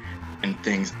cracking and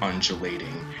things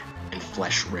undulating and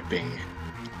flesh ripping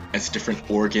as different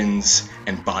organs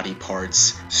and body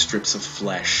parts, strips of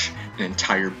flesh, and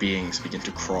entire beings begin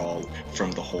to crawl from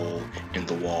the hole in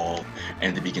the wall,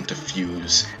 and they begin to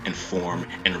fuse and form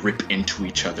and rip into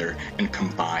each other and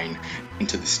combine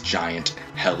into this giant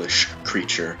hellish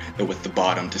creature that with the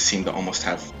bottom to seem to almost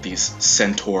have these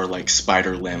centaur-like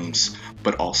spider limbs,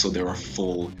 but also there are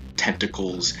full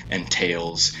tentacles and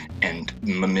tails and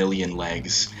mammalian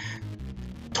legs.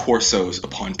 Torsos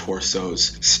upon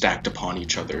torsos stacked upon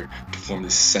each other to form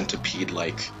this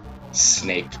centipede-like,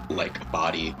 snake-like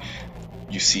body.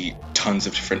 You see tons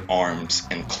of different arms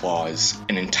and claws,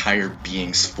 and entire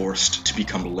beings forced to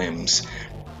become limbs,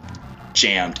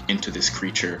 jammed into this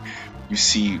creature. You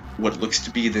see what looks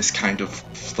to be this kind of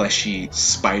fleshy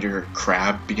spider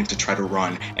crab begin to try to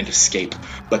run and escape,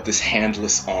 but this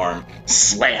handless arm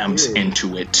slams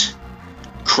into it,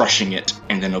 crushing it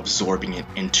and then absorbing it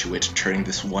into it, turning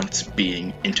this once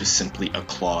being into simply a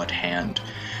clawed hand.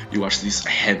 You watch these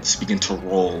heads begin to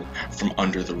roll from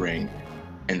under the ring,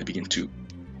 and the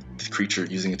creature,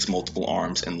 using its multiple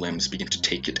arms and limbs, begin to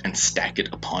take it and stack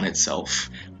it upon itself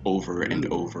over and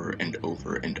over and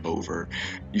over and over.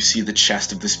 You see the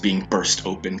chest of this being burst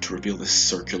open to reveal this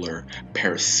circular,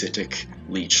 parasitic,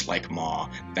 leech-like maw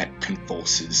that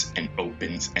convulses and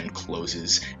opens and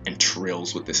closes and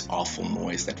trills with this awful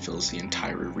noise that fills the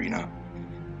entire arena.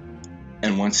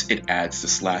 And once it adds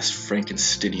this last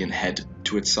Frankensteinian head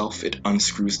to itself, it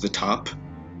unscrews the top,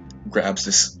 grabs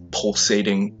this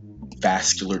pulsating,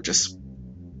 vascular, just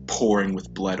pouring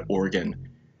with blood organ,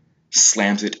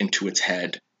 slams it into its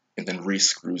head, and then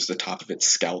rescrews the top of its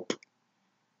scalp.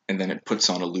 And then it puts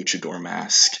on a luchador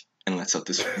mask and lets out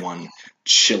this one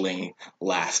chilling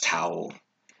last howl.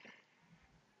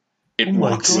 It Oh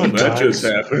my walks God, into That just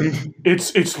happened.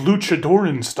 It's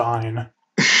Luchadorenstein.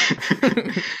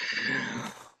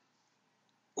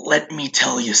 Let me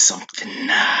tell you something.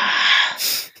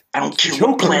 I don't care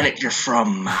Joker. what planet you're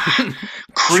from.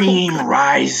 Cream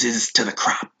rises to the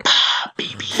crop,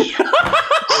 baby.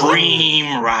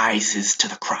 Cream rises to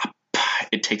the crop.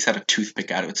 It takes out a toothpick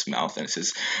out of its mouth and it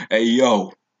says, "Hey,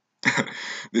 yo,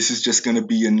 this is just gonna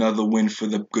be another win for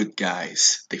the good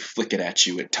guys." They flick it at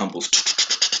you. It tumbles.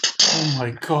 Oh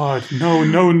my God.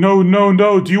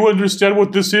 No. Do you understand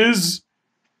what this is?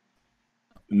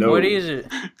 No. What is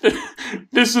it?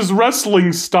 This is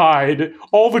wrestling style.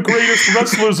 All the greatest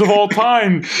wrestlers of all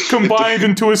time combined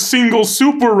into a single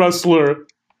super wrestler.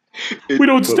 We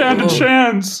don't stand a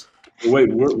chance.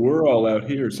 Wait, we're all out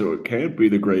here, so it can't be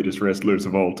the greatest wrestlers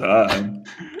of all time.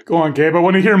 Go on, Gabe. I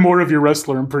want to hear more of your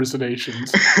wrestler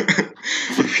impersonations.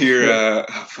 You hear,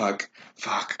 fuck. Dude,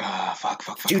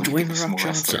 Let me Dwayne think of some "The Rock" more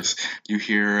Johnson. wrestlers. You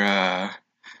hear,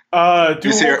 Do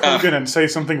You see Hulk her, Hogan and say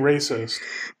something racist.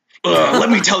 let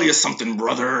me tell you something,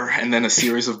 brother. And then a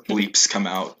series of bleeps come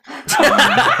out.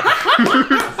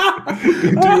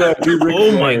 Do Ric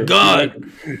Oh my Flair.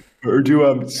 God. Or do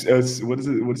what is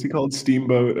it? What's he called?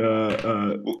 Steamboat.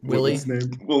 Willie? What's his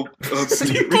name? Well,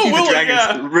 Steamboat Ricky the Willie, Dragon,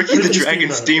 yeah. Ricky the Ricky Dragon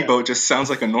Steamboat, Steamboat just sounds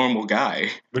like a normal guy.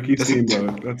 Ricky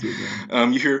Steamboat. That's his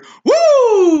name. You hear,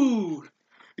 woo!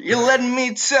 Let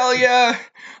me tell ya,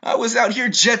 I was out here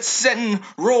jet setting,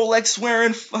 Rolex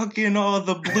wearing, fucking all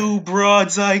the blue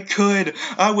broads I could.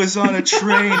 I was on a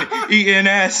train, eating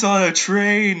ass on a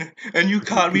train, and you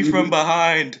caught me from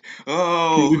behind.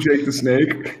 Can you Jake the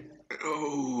Snake?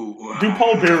 Oh. Do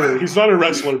Paul Bearer. He's not a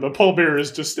wrestler, but Paul Bearer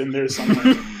is just in there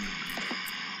somewhere.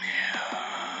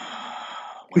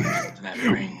 when I get to that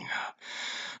ring,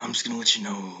 I'm just gonna let you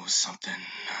know something.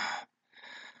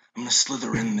 I'm gonna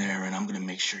slither in there and I'm gonna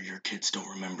make sure your kids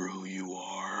don't remember who you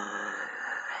are.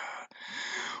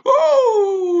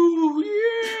 Oh,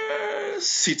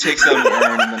 yes! He takes out an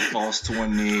urn and then falls to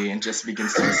one knee and just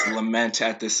begins to just lament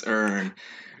at this urn.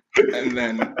 And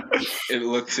then it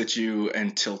looks at you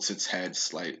and tilts its head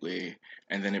slightly.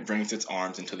 And then it brings its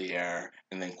arms into the air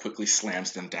and then quickly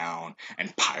slams them down.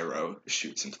 And pyro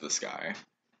shoots into the sky.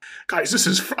 Guys, this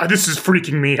is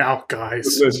freaking me out,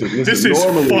 guys. Listen, This is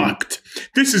fucked.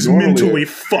 This is mentally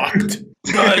fucked.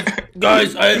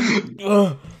 Guys,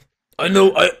 I know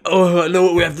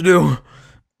what we have to do.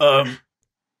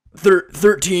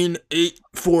 13, 8,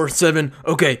 4, 7.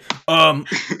 Okay.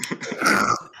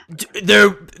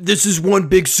 This is one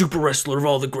big super wrestler of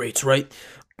all the greats, right?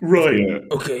 Right. Yeah.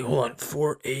 Okay, hold on.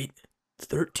 4, 8,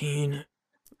 13.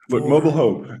 Look, 4, Mobile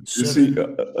Home. You see, in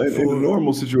a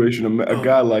normal situation, a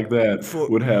guy like that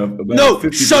would have about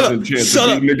 50% chance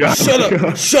of beating a guy. Shut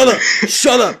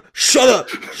up.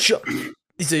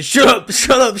 He says, shut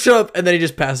up, and then he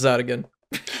just passes out again.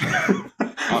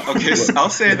 Okay, so I'll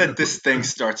say that this thing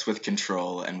starts with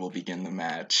control and we'll begin the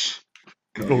match.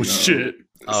 Oh, shit.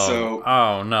 So,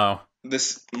 no.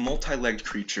 this multi-legged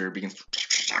creature begins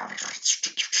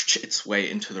its way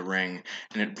into the ring,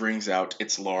 and it brings out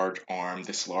its large arm,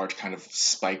 this large kind of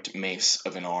spiked mace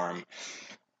of an arm,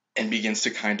 and begins to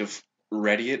kind of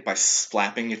ready it by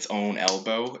slapping its own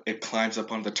elbow. It climbs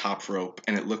up on the top rope,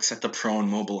 and it looks at the prone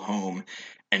Mobile Home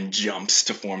and jumps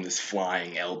to form this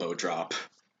flying elbow drop.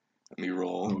 Let me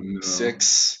roll. Oh, no.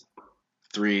 6,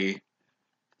 3,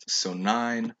 so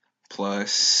 9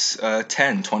 plus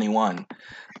 10, 21.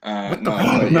 It's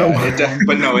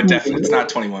not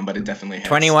 21, but it definitely hits.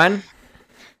 21?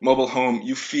 Mobile Home,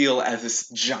 you feel as this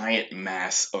giant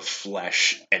mass of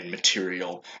flesh and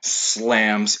material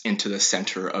slams into the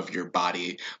center of your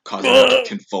body, causing it to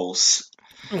convulse.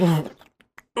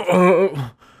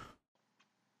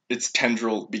 Its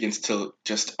tendril begins to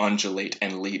just undulate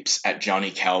and leaps at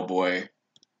Johnny Cowboy.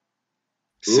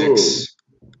 6,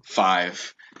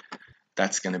 5.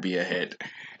 That's going to be a hit.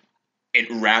 It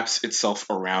wraps itself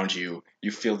around you.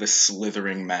 You feel this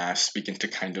slithering mass begin to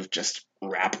kind of just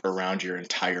wrap around your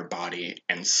entire body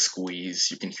and squeeze.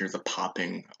 You can hear the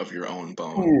popping of your own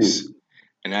bones. Ooh.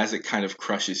 And as it kind of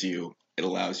crushes you, it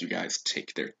allows you guys to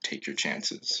take your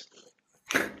chances.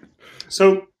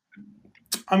 So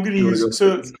I'm going to use...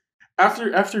 So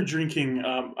after drinking,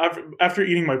 after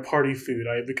eating my party food,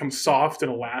 I have become soft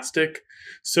and elastic.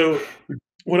 So...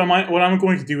 What I'm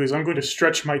going to do is I'm going to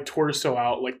stretch my torso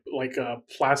out like a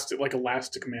plastic, like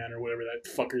Elastic Man or whatever that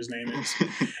fucker's name is.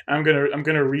 I'm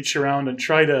gonna reach around and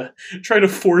try to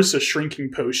force a shrinking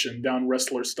potion down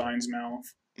Wrestler Stein's mouth.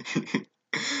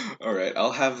 All right,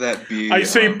 I'll have that be. I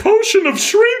say potion of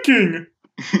shrinking.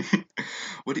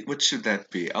 What should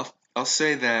that be? I'll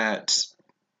say that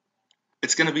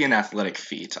it's gonna be an athletic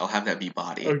feat. I'll have that be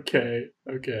body. Okay.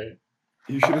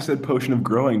 You should have said potion of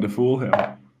growing to fool him.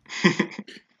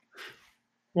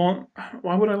 Well,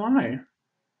 why would I lie?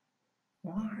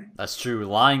 Why? That's true.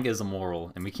 Lying is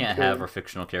immoral, and we can't have our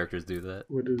fictional characters do that.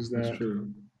 What is that?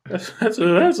 That's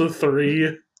true. That's a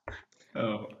 3.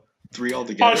 Oh. 3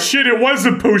 altogether. Oh shit! It was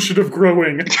a potion of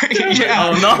growing.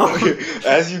 Yeah. Oh no!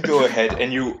 As you go ahead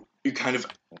and you kind of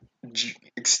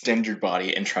extend your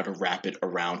body and try to wrap it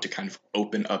around to kind of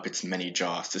open up its many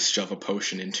jaws to shove a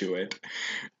potion into it.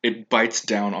 It bites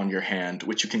down on your hand,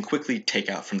 which you can quickly take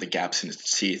out from the gaps in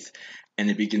its teeth, and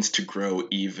it begins to grow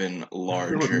even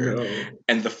larger. Oh, no.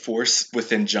 And the force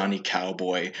within Johnny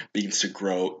Cowboy begins to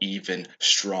grow even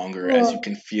stronger as you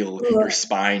can feel your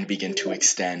spine begin to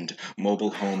extend. Mobile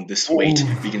Home, this weight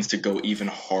begins to go even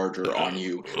harder on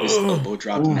you. This elbow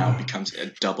drop now becomes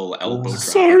a double elbow drop.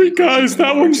 Sorry guys,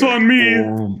 that one's on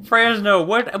me. Fresno,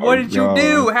 what did you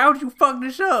do? How did you fuck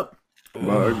this up?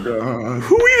 My God.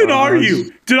 Who even are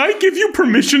you? Did I give you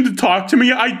permission to talk to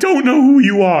me? I don't know who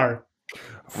you are.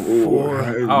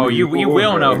 Oh, you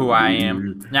will know who I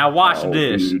am. Now watch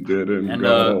this. And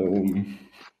I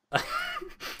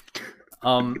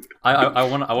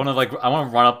want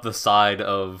to run up the side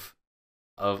of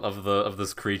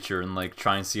this creature and like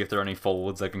try and see if there are any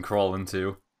folds I can crawl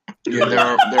into. Yeah,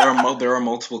 there are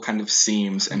multiple kind of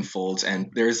seams and folds,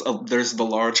 and there's the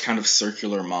large kind of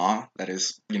circular maw that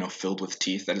is filled with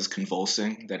teeth that is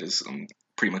convulsing. That is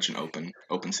pretty much an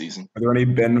open season. Are there any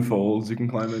bend folds you can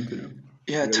climb into?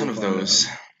 Yeah, a ton of those.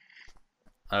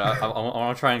 I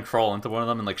want to try and crawl into one of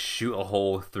them and like shoot a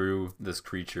hole through this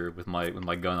creature with my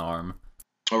gun arm.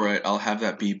 All right, I'll have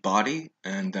that be body,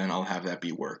 and then I'll have that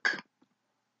be work.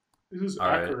 This is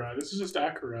Akira. This is just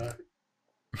Akira.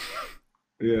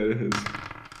 Yeah, it is.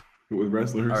 with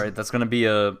wrestlers. All right, that's gonna be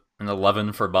an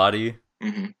 11 for body,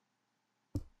 Mm-hmm.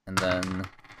 and then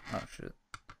oh shit,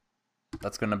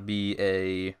 that's gonna be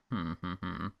a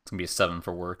It's gonna be a 7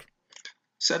 for work.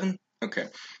 7? Okay.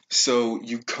 So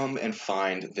you come and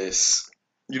find this.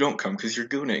 You don't come because you're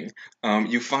gooning.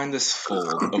 You find this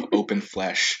fold of open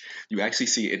flesh. You actually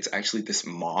see it's actually this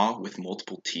maw with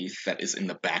multiple teeth that is in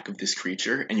the back of this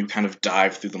creature, and you kind of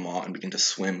dive through the maw and begin to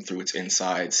swim through its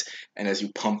insides. And as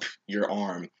you pump your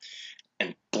arm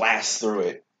and blast through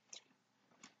it,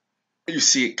 you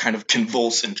see it kind of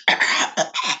convulse and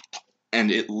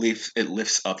it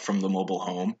lifts up from the mobile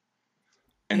home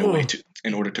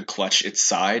in order to clutch its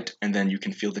side, and then you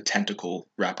can feel the tentacle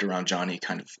wrapped around Johnny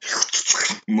kind of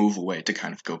move away to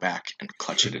kind of go back and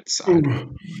clutch at its side.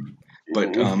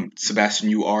 But Sebastian,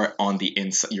 you are on the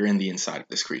inside. You're in the inside of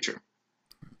this creature.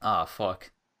 Ah,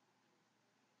 fuck.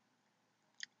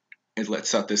 It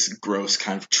lets out this gross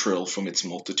kind of trill from its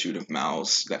multitude of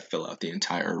mouths that fill out the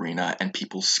entire arena, and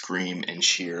people scream and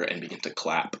cheer and begin to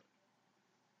clap.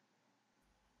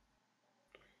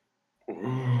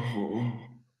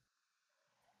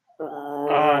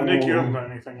 Nick, you haven't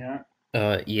done anything yet.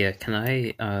 Yeah, can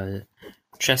I,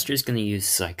 Chester's gonna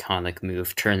use his iconic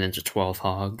move, turn into 12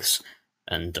 hogs,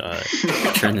 and,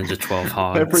 turn into 12 Every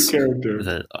hogs character.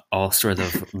 that all sort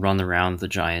of run around the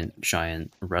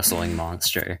giant wrestling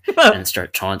monster and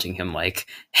start taunting him like,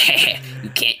 hey, you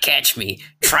can't catch me,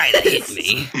 try to hit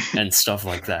me, and stuff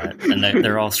like that. And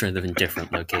they're all sort of in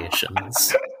different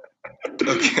locations.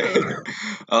 Okay,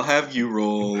 I'll have you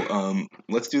roll.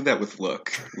 Let's do that with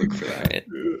look. Look for that.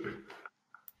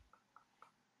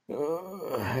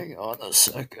 Alright. Hang on a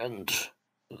second.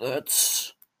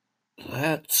 That's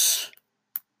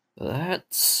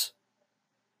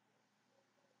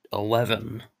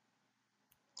 11.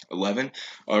 11.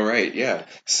 All right, yeah.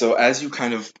 So as you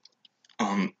kind of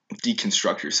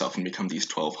deconstruct yourself and become these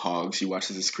 12 hogs, you watch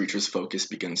as this creature's focus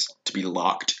begins to be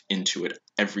locked into it.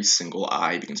 Every single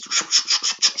eye begins to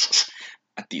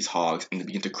at these hogs, and they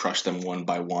begin to crush them one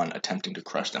by one, attempting to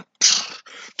crush them.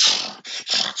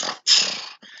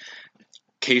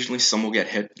 Occasionally some will get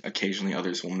hit, occasionally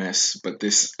others will miss, but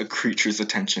this creature's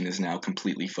attention is now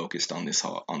completely focused on these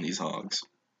hogs.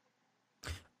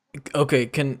 Okay,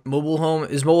 is Mobile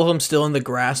Home still in the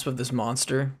grasp of this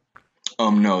monster?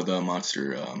 No, the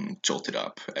monster jolted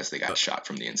up as they got shot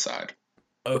from the inside.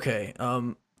 Okay,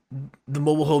 the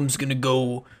Mobile Home's gonna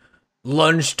go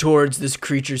lunge towards this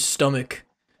creature's stomach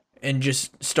and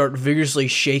just start vigorously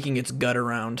shaking its gut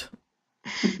around.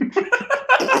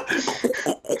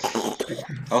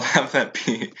 I'll have that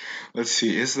be. Let's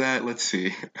see.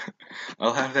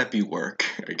 I'll have that be work,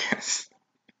 I guess.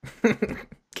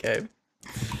 Okay.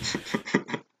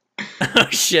 Oh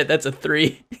shit, that's a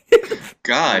 3.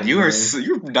 God, you're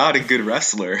not a good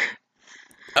wrestler.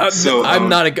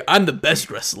 I'm the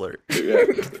best wrestler. Yeah.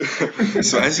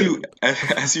 So as you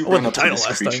run up to this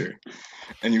creature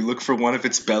and you look for one of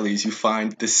its bellies, you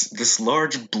find this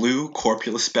large blue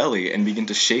corpulous belly and begin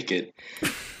to shake it.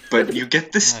 But you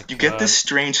get this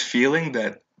strange feeling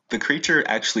that the creature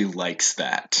actually likes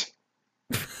that.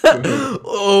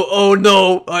 oh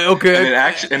no! Okay.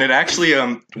 And it actually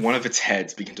one of its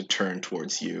heads begin to turn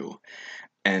towards you,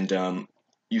 and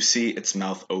you see its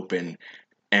mouth open,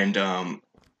 and a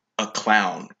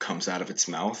clown comes out of its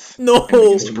mouth. No. And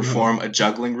begins to perform a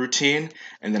juggling routine,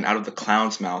 and then out of the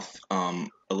clown's mouth, a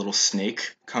little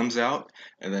snake comes out,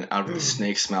 and then out of the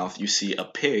snake's mouth you see a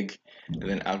pig, and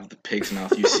then out of the pig's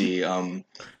mouth you see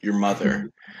your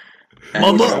mother.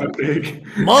 And, Mama.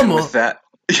 With that.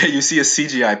 Yeah, you see a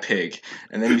CGI pig,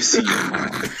 and then you see your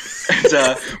mom. And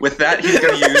with that, he's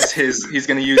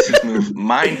gonna use his move,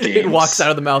 Mind Games. It walks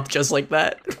out of the mouth just like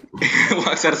that. It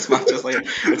walks out of its mouth just like that.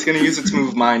 It's gonna use its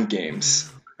move, Mind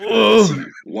Games.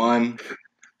 1,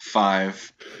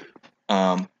 5,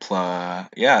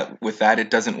 with that it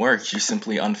doesn't work. She's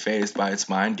simply unfazed by its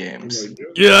mind games.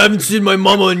 Yeah, I haven't seen my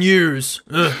mama in years.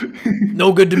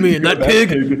 No good to me. And that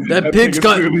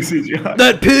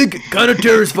pig kind of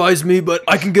terrifies me, but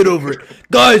I can get over it.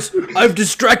 Guys, I've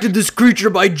distracted this creature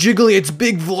by jiggling its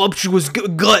big voluptuous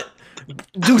gut.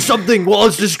 Do something while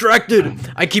it's distracted.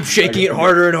 I keep shaking it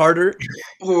harder and harder.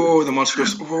 Oh, the monster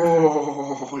goes,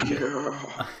 oh,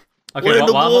 yeah. Okay,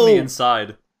 while I'm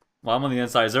on the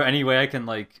inside, is there any way I can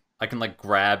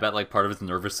grab at part of its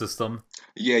nervous system?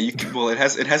 Yeah, you can. Well, it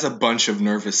has a bunch of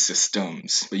nervous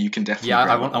systems, but you can definitely. Yeah,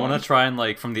 I want to try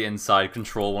and from the inside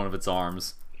control one of its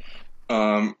arms.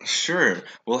 Sure.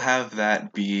 We'll have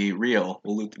that be real.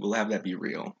 We'll have that be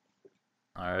real.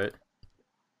 All right.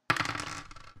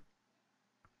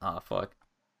 Ah, fuck.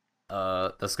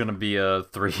 That's gonna be a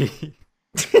 3.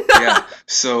 Yeah.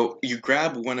 So you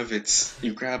grab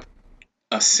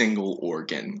a single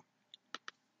organ,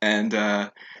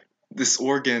 and this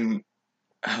organ,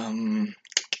 um,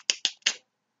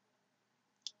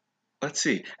 let's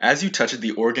see. As you touch it,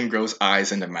 the organ grows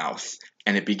eyes and a mouth,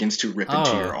 and it begins to rip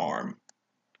into your arm.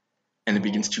 And it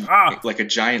begins to, like a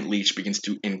giant leech, begins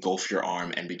to engulf your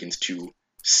arm and begins to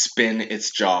spin its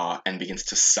jaw and begins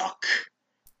to suck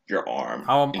your arm.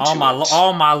 Oh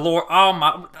my lord!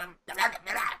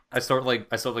 I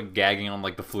start gagging on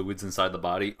like the fluids inside the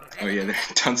body. Oh yeah, there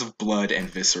are tons of blood and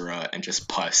viscera and just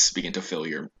pus begin to fill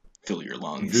your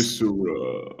lungs.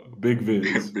 Viscera, big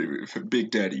Viz.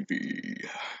 Big Daddy V.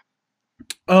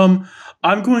 I'm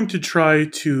going to try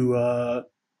to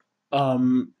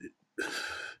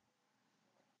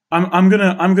I'm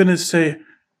gonna say,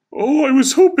 oh, I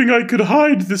was hoping I could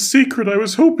hide the secret. I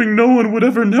was hoping no one would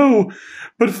ever know,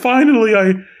 but finally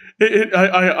I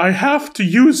have to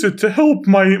use it to help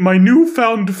my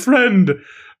newfound friend,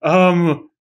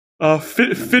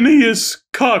 Phineas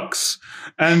Cucks.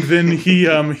 And then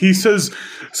he says,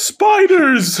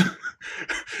 spiders.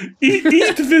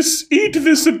 Eat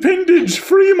this appendage,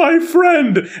 free my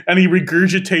friend! And he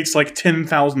regurgitates like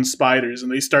 10,000 spiders,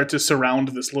 and they start to surround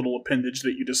this little appendage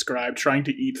that you described, trying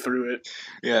to eat through it.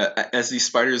 Yeah, as these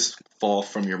spiders fall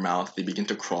from your mouth, they begin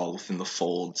to crawl within the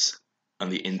folds on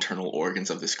the internal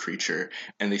organs of this creature,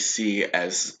 and they see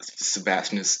as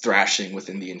Sebastian is thrashing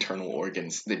within the internal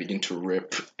organs, they begin to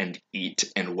rip and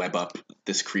eat and web up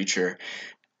this creature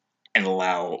and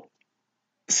allow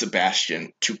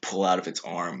Sebastian to pull out of its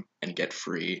arm and get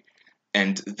free.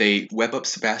 And they web up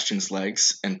Sebastian's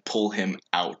legs and pull him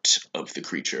out of the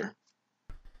creature.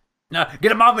 No,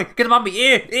 get him off me! Get him off me!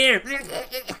 Ew!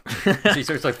 So he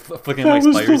starts like flicking like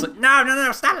spiders. Like,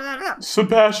 no, stop!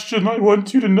 Sebastian, I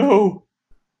want you to know,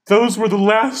 those were the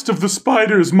last of the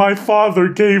spiders my father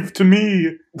gave to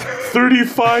me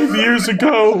 35 years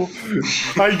ago.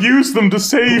 I used them to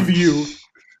save you.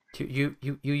 You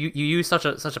use such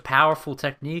a powerful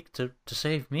technique to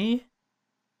save me?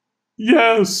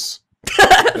 Yes.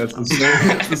 That's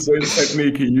the same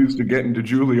technique he used to get into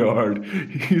Juilliard.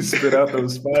 He spit out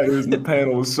those spiders, and the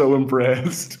panel was so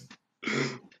impressed.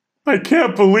 I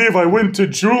can't believe I went to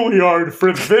Juilliard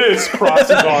for this.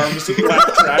 Crosses arms and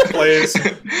that track plays.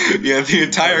 Yeah, the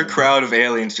entire crowd of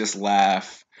aliens just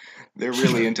laugh. They're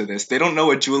really into this. They don't know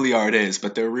what Juilliard is,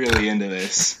 but they're really into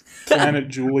this. Planet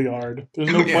Juilliard.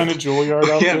 There's no Planet Juilliard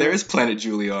out there. Yeah, there is Planet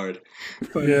Juilliard.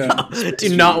 Yeah.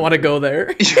 Do not want to go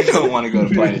there. You don't want to go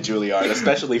to Planet Juilliard,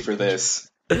 especially for this.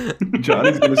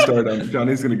 Johnny's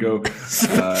gonna go,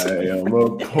 I am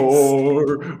a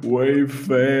poor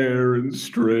wayfaring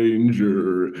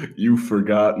stranger. You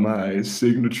forgot my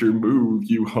signature move,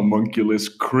 you homunculus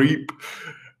creep.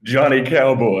 Johnny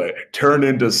Cowboy, turn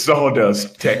into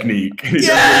sawdust technique.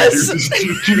 Yes!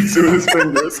 Shoots through his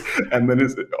fingers, and then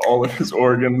all of his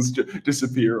organs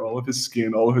disappear, all of his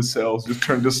skin, all of his cells just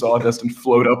turn to sawdust and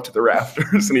float up to the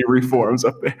rafters, and he reforms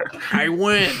up there. I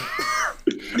win.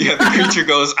 Yeah, the creature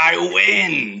goes, I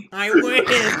win! I win!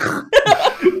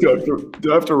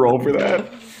 Do I have to roll for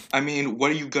that? I mean, what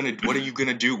are you gonna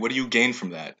do? What do you gain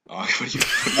from that? You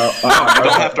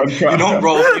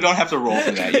don't have to roll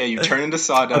for that. Yeah, you turn into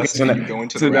sawdust and you go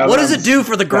into the rafters. What does it do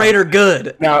for the greater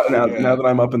good? Now that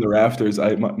I'm up in the rafters, my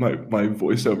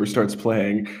voiceover starts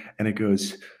playing, and it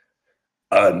goes,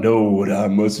 I know what I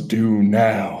must do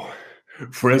now.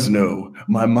 Fresno,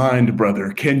 my mind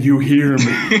brother, can you hear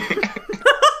me?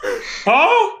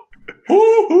 Huh?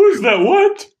 Who is that?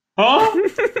 What? Huh?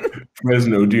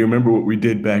 Fresno, do you remember what we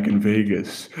did back in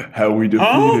Vegas? How we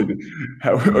defeated...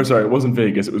 it wasn't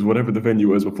Vegas. It was whatever the venue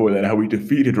was before that. How we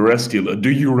defeated Restula.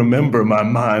 Do you remember, my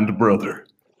mind brother?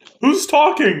 Who's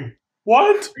talking?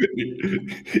 What?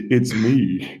 It's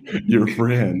me, your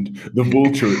friend, the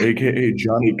Vulture, a.k.a.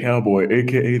 Johnny Cowboy,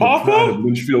 a.k.a. the Papa? Pride of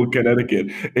Lynchfield,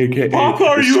 Connecticut, a.k.a. Papa,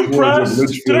 are you impressed?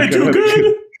 Did I do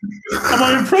good? Am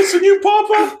I impressing you,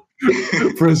 Papa?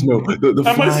 Fresno, the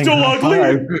Am I flying still high ugly?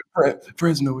 five.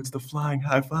 Fresno, it's the flying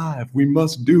high five. We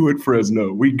must do it,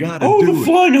 Fresno. We gotta do the it.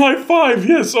 flying high five.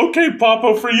 Yes, okay,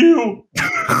 Papa, for you.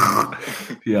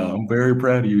 Yeah, I'm very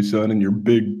proud of you, son, and your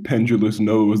big pendulous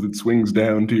nose that swings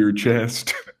down to your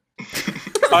chest.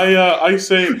 I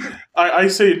say,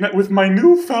 with my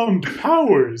newfound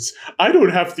powers, I don't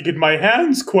have to get my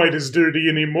hands quite as dirty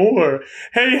anymore.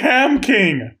 Hey, Ham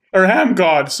King, or Ham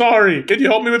God, sorry, can you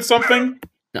help me with something?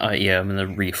 Yeah, I'm gonna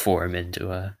reform into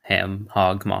a ham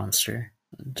hog monster.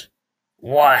 And...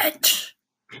 What?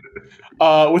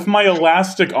 With my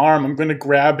elastic arm, I'm going to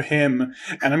grab him,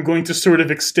 and I'm going to sort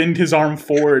of extend his arm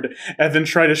forward, and then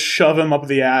try to shove him up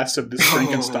the ass of this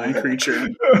Frankenstein creature.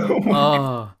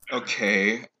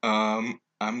 Okay. I'm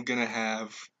gonna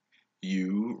have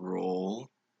you roll.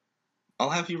 I'll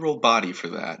have you roll body for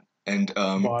that, and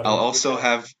Body. Okay. I'll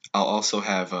also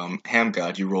have Ham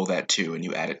God. You roll that too, and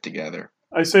you add it together.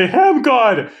 I say, Ham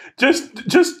God,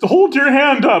 just hold your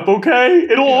hand up, okay?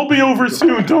 It'll Yeah. all be over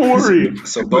soon. Don't worry.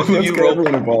 So both of Let's you get roll.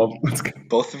 everyone involved.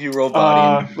 Both of you roll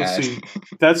body and Let's add. see.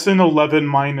 That's an 11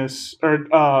 minus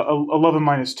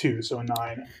 2, so a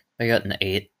 9. I got an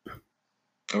 8.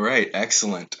 All right,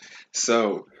 excellent.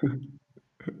 So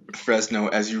Fresno,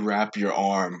 as you wrap your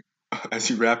arm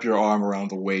around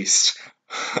the waist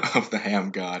of the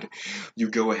Ham God, you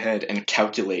go ahead and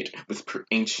calculate with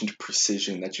ancient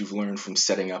precision that you've learned from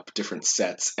setting up different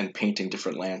sets and painting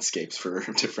different landscapes for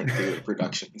different theater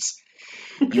productions.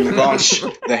 You launch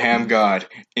the Ham God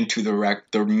into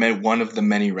one of the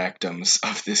many rectums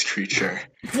of this creature,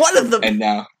 One of them. and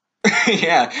now.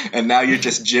 Yeah, and now you're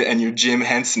you're Jim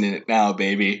Henson in it now,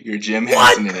 baby. You're Jim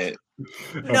What? Henson in it.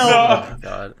 No. No.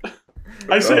 God.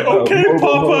 I say, okay, mobile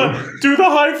Papa, home. do the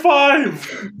high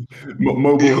five.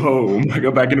 Mobile home. I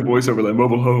go back into voiceover like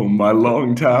mobile home. My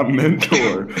longtime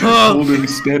mentor. Hold him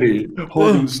steady.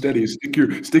 Hold him steady. Stick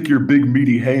your big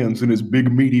meaty hands in his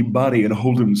big meaty body and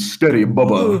hold him steady,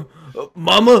 Bubba.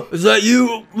 Mama, is that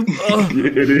you?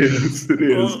 It is.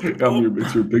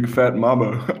 It's your big fat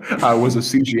mama. I was a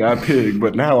CGI pig,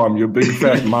 but now I'm your big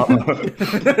fat mama.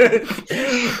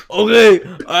 Okay,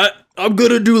 I'm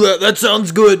gonna do that. That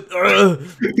sounds good.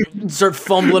 Start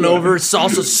fumbling over,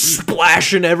 salsa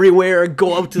splashing everywhere. I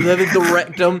go up to the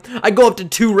rectum. I go up to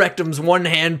 2 rectums, 1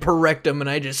 hand per rectum, and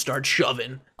I just start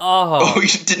shoving. Oh,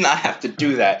 you did not have to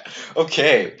do that.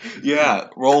 Okay, yeah,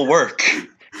 roll work.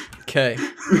 Okay.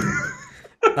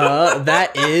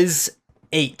 That is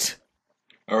 8.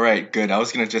 All right, good. I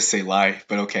was gonna just say lie,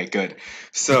 but okay, good.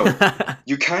 So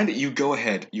you go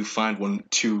ahead, you find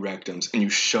 2 rectums, and you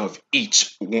shove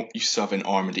an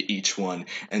arm into each one,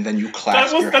 and then you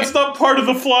clasp That's not part of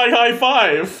the fly high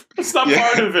five. That's not Yeah.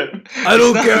 part of it. I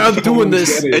don't care. I'm doing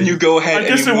this. and you go ahead. I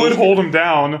guess and it you would move- hold him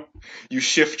down. You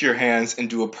shift your hands and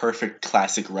do a perfect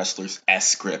classic wrestler's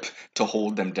S grip to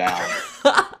hold them down.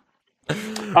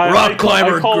 Rock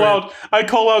climber I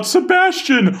call out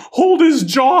Sebastian. Hold his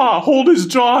jaw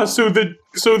so that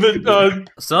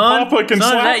Son, Papa can son,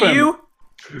 is slap that him. you?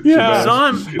 Yeah.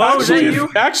 Son, Bo, is that you?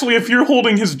 Actually, if you're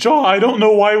holding his jaw, I don't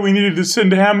know why we needed to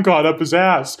send Ham God up his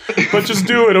ass. But just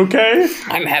do it, okay?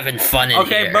 I'm having fun in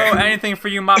Okay, here. Bo, anything for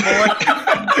you, my boy?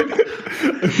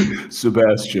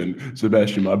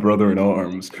 Sebastian, my brother in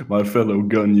arms, my fellow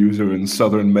gun user and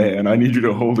southern man, I need you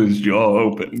to hold his jaw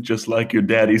open, just like your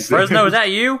daddy said. Fresno, is that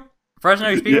you? Fresno,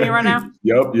 you speaking to me right now?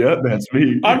 Yep, that's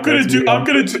me. I'm gonna do.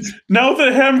 Now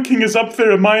that Ham King is up there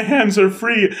and my hands are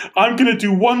free, I'm gonna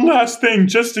do one last thing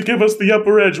just to give us the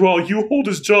upper edge while you hold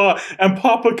his jaw and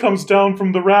Papa comes down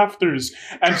from the rafters.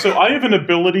 And so I have an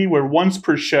ability where once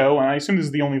per show, and I assume this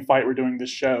is the only fight we're doing this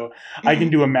show, I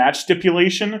can do a match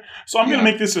stipulation. So I'm gonna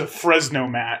make this a Fresno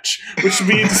match, which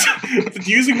means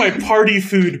using my party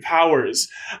food powers,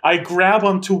 I grab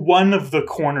onto one of the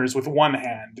corners with one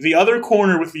hand, the other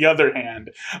corner with the other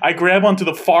hand. I grab onto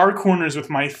the far corners with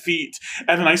my feet,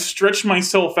 and then I stretch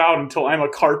myself out until I'm a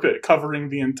carpet covering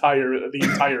the entire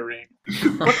ring.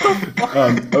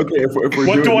 Okay, if we're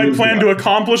What doing do I these, plan to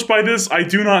accomplish by this? I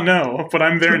do not know, but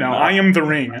I'm there now. I am the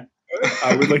ring.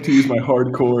 I would like to use my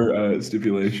hardcore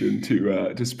stipulation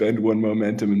to spend 1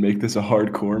 momentum and make this a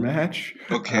hardcore match.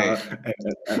 Okay.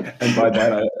 And by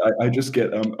that, I just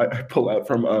get I pull out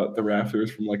from the rafters,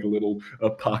 from like a little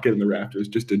pocket in the rafters,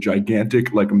 just a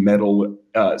gigantic like metal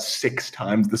 6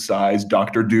 times the size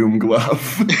Dr. Doom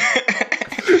glove.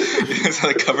 It's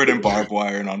like covered in barbed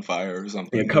wire and on fire or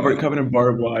something. Yeah, covered in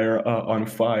barbed wire, on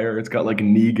fire. It's got like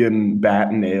Negan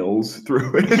bat nails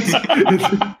through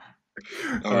it.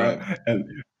 All right.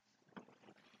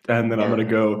 And then I'm gonna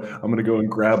go and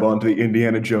grab onto the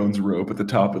Indiana Jones rope at the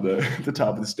top of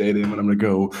the stadium, and I'm gonna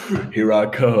go, here I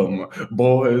come,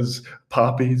 boys,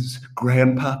 poppies,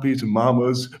 grandpoppies,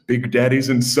 mamas, big daddies,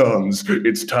 and sons.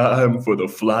 It's time for the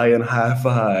flying high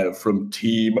five from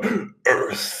Team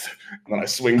Earth. And then I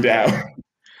swing down.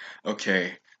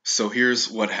 Okay, so here's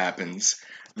what happens.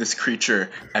 This creature,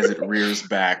 as it rears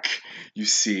back, you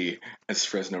see as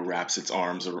Fresno wraps his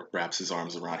arms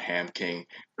around Ham King,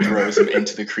 throws him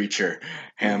into the creature.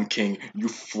 Ham King, you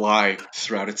fly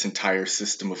throughout its entire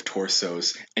system of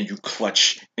torsos, and you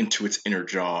clutch into its inner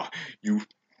jaw. You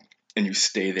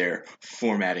stay there,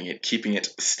 formatting it, keeping it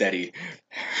steady.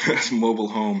 As Mobile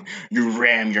Home, you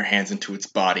ram your hands into its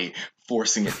body,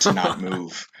 forcing it to not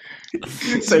move.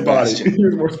 Say body. Sebastian.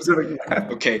 You're more specific than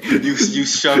that. Okay, you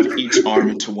shove each arm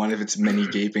into one of its many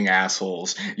gaping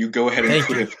assholes. You go ahead and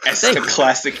put a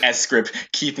classic S grip,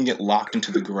 keeping it locked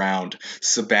into the ground.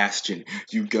 Sebastian,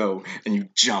 you go and you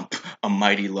jump a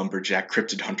mighty lumberjack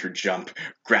cryptid hunter jump,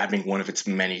 grabbing one of its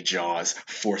many jaws,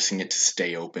 forcing it to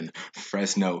stay open.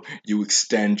 Fresno, you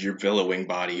extend your billowing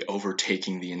body,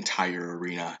 overtaking the entire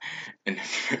arena.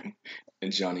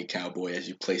 And Johnny Cowboy, as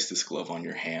you place this glove on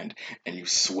your hand and you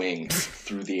swing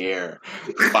through the air,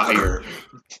 fire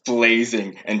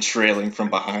blazing and trailing from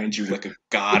behind you like a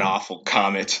god-awful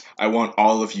comet. I want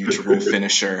all of you to roll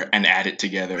finisher and add it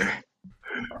together.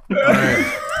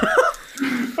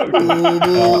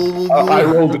 I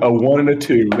rolled a 1 and a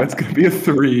 2. That's going to be a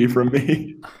 3 from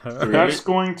me. That's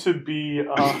going to be.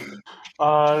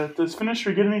 Does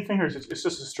finisher get anything, or is it, it's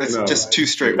just a straight? It's just two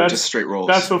straight, just straight rolls.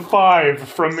 That's a 5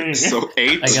 from me. So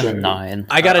 8. I got a 9.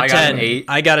 I got a 10. an 8.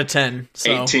 I got a 10.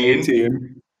 So.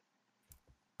 18.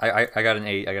 I got an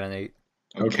 8. I got an 8.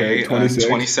 Okay, 26.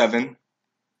 27.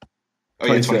 Oh,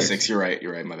 26. yeah, 26. You're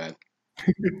right, my bad.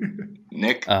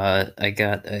 Nick? I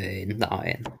got a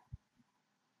 9.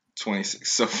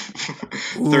 26. So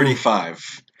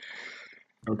 35.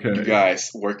 Okay. You guys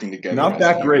working together. Not as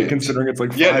that a great unit. considering it's like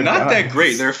 5 Yeah, not guys. that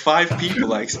great. There are 5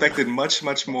 people. I expected much,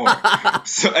 much more.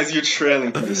 So as you're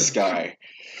trailing through the sky,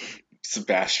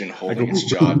 Sebastian holding his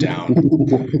jaw down.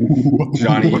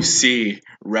 Johnny, you see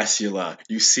Resula,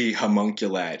 you see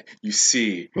Homunculad, you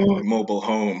see Mobile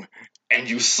Home, and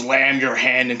you slam your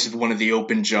hand into one of the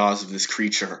open jaws of this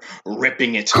creature,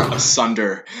 ripping it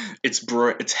asunder.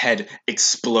 Its head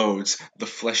explodes. The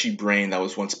fleshy brain that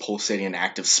was once pulsating and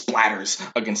active splatters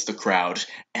against the crowd,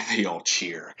 and they all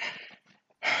cheer.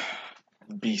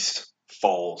 Beast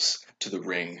falls to the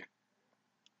ring.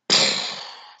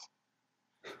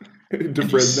 To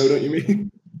Fresno, don't you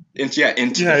mean?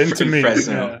 Into me.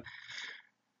 Fresno. Yeah.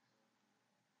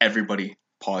 Everybody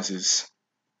pauses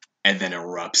and then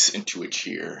erupts into a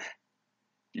cheer.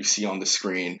 You see on the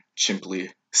screen, Chimply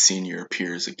Sr.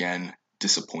 appears again,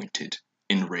 disappointed,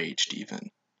 enraged even.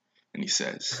 And he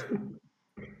says,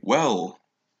 "Well,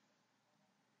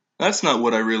 that's not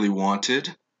what I really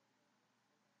wanted.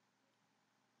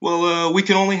 Well, we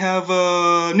can only have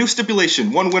a new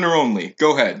stipulation. One winner only.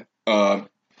 Go ahead.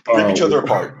 Rip each other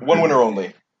apart. One winner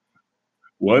only."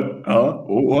 What?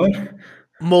 What?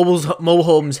 Mobile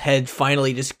Home's head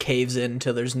finally just caves in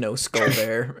until there's no skull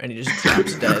there, and he just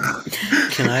drops dead.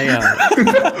 Can I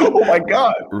Oh my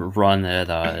god! run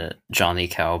at Johnny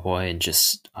Cowboy and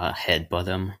just headbutt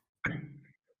him?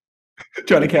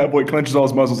 Johnny Cowboy clenches all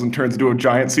his muscles and turns into a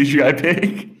giant CGI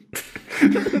pig.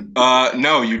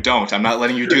 No, you don't. I'm not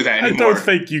letting you do that I anymore. don't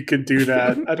think you could do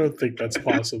that. I don't think that's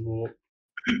possible.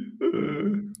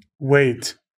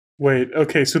 Wait.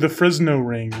 Okay, so the Fresno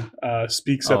ring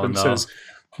speaks up and says,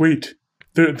 "Wait,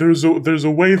 there's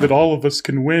a way that all of us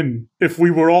can win if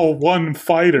we were all one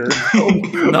fighter."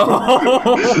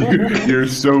 No. You're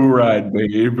so right,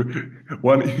 babe.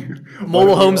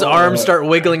 Mobile Home's arms start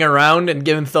wiggling around and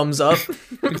giving thumbs up.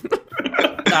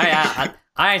 I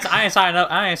ain't signing up.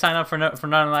 I ain't signing up for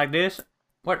nothing like this.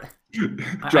 What?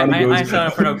 Johnny I goes, ain't signing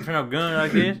up for no gun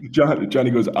like this. Johnny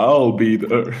goes, "I'll be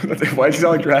the." Why does he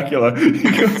sound like Dracula?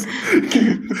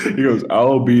 He goes,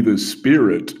 "I'll be the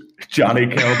spirit." Johnny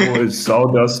Cowboy's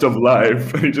sawdust of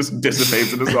life, and he just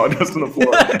dissipates into sawdust on the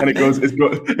floor, and it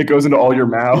goes into all your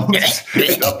mouths,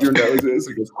 and up your noses.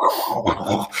 It goes.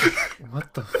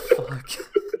 What the fuck?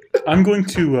 I'm going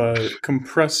to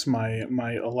compress my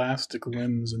elastic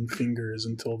limbs and fingers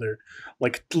until they're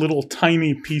like little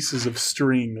tiny pieces of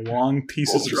string, long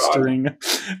pieces of string,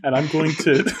 and I'm going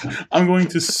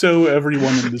to sew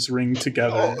everyone in this ring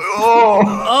together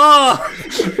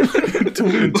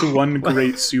into one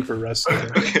great super wrestler.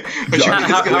 Okay. How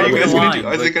Is like-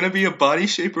 it going to be a body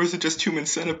shape or is it just human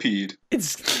centipede? No,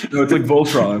 it's like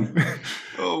Voltron.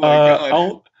 Oh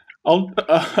my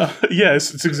god.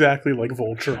 Yes, it's exactly like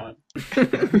Voltron.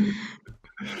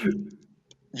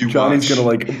 Johnny's gonna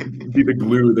like be the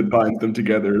glue that binds them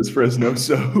together as Fresno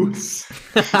sews.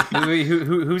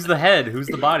 Who's the head? Who's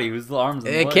the body? Who's the arms?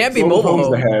 And the It legs? can't be Mobile Mobile Home's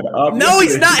Home. the head. No,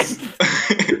 he's not.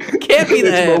 Can't be the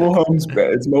It's head.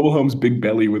 It's Mobile Home's big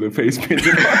belly with a face painted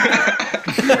on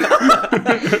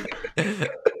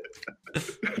it.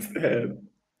 That's the head.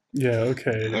 Yeah,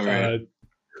 okay. All right.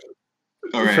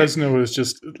 All right. Fresno is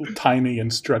just tiny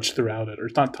and stretched throughout it. Or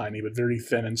it's not tiny, but very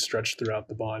thin and stretched throughout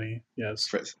the body. Yes.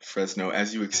 Fresno,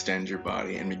 as you extend your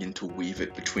body and begin to weave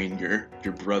it between your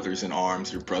brothers in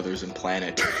arms, your brothers in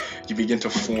planet, you begin to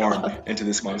form into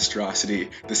this monstrosity,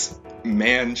 this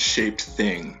man-shaped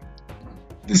thing.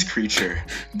 this creature,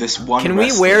 this one. Can we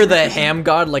wrestler wear the represent- ham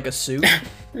god like a suit?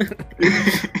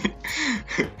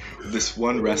 This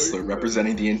one wrestler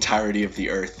representing the entirety of the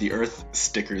Earth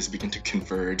stickers begin to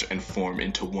converge and form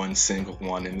into one single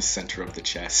one in the center of the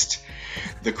chest.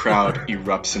 The crowd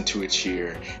erupts into a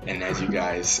cheer, and as you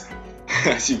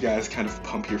guys kind of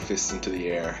pump your fists into the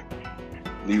air,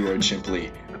 Leroy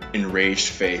Chimply, enraged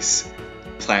face,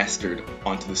 plastered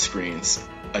onto the screens,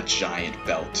 a giant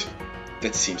belt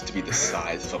that seems to be the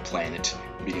size of a planet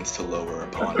begins to lower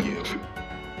upon you.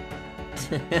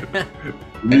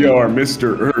 We are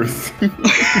Mr. Earth.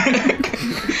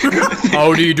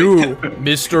 How do you do,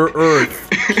 Mr. Earth?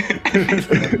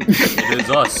 It is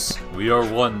us. We are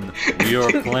one. We are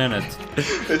a planet.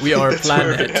 We are a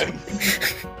planet.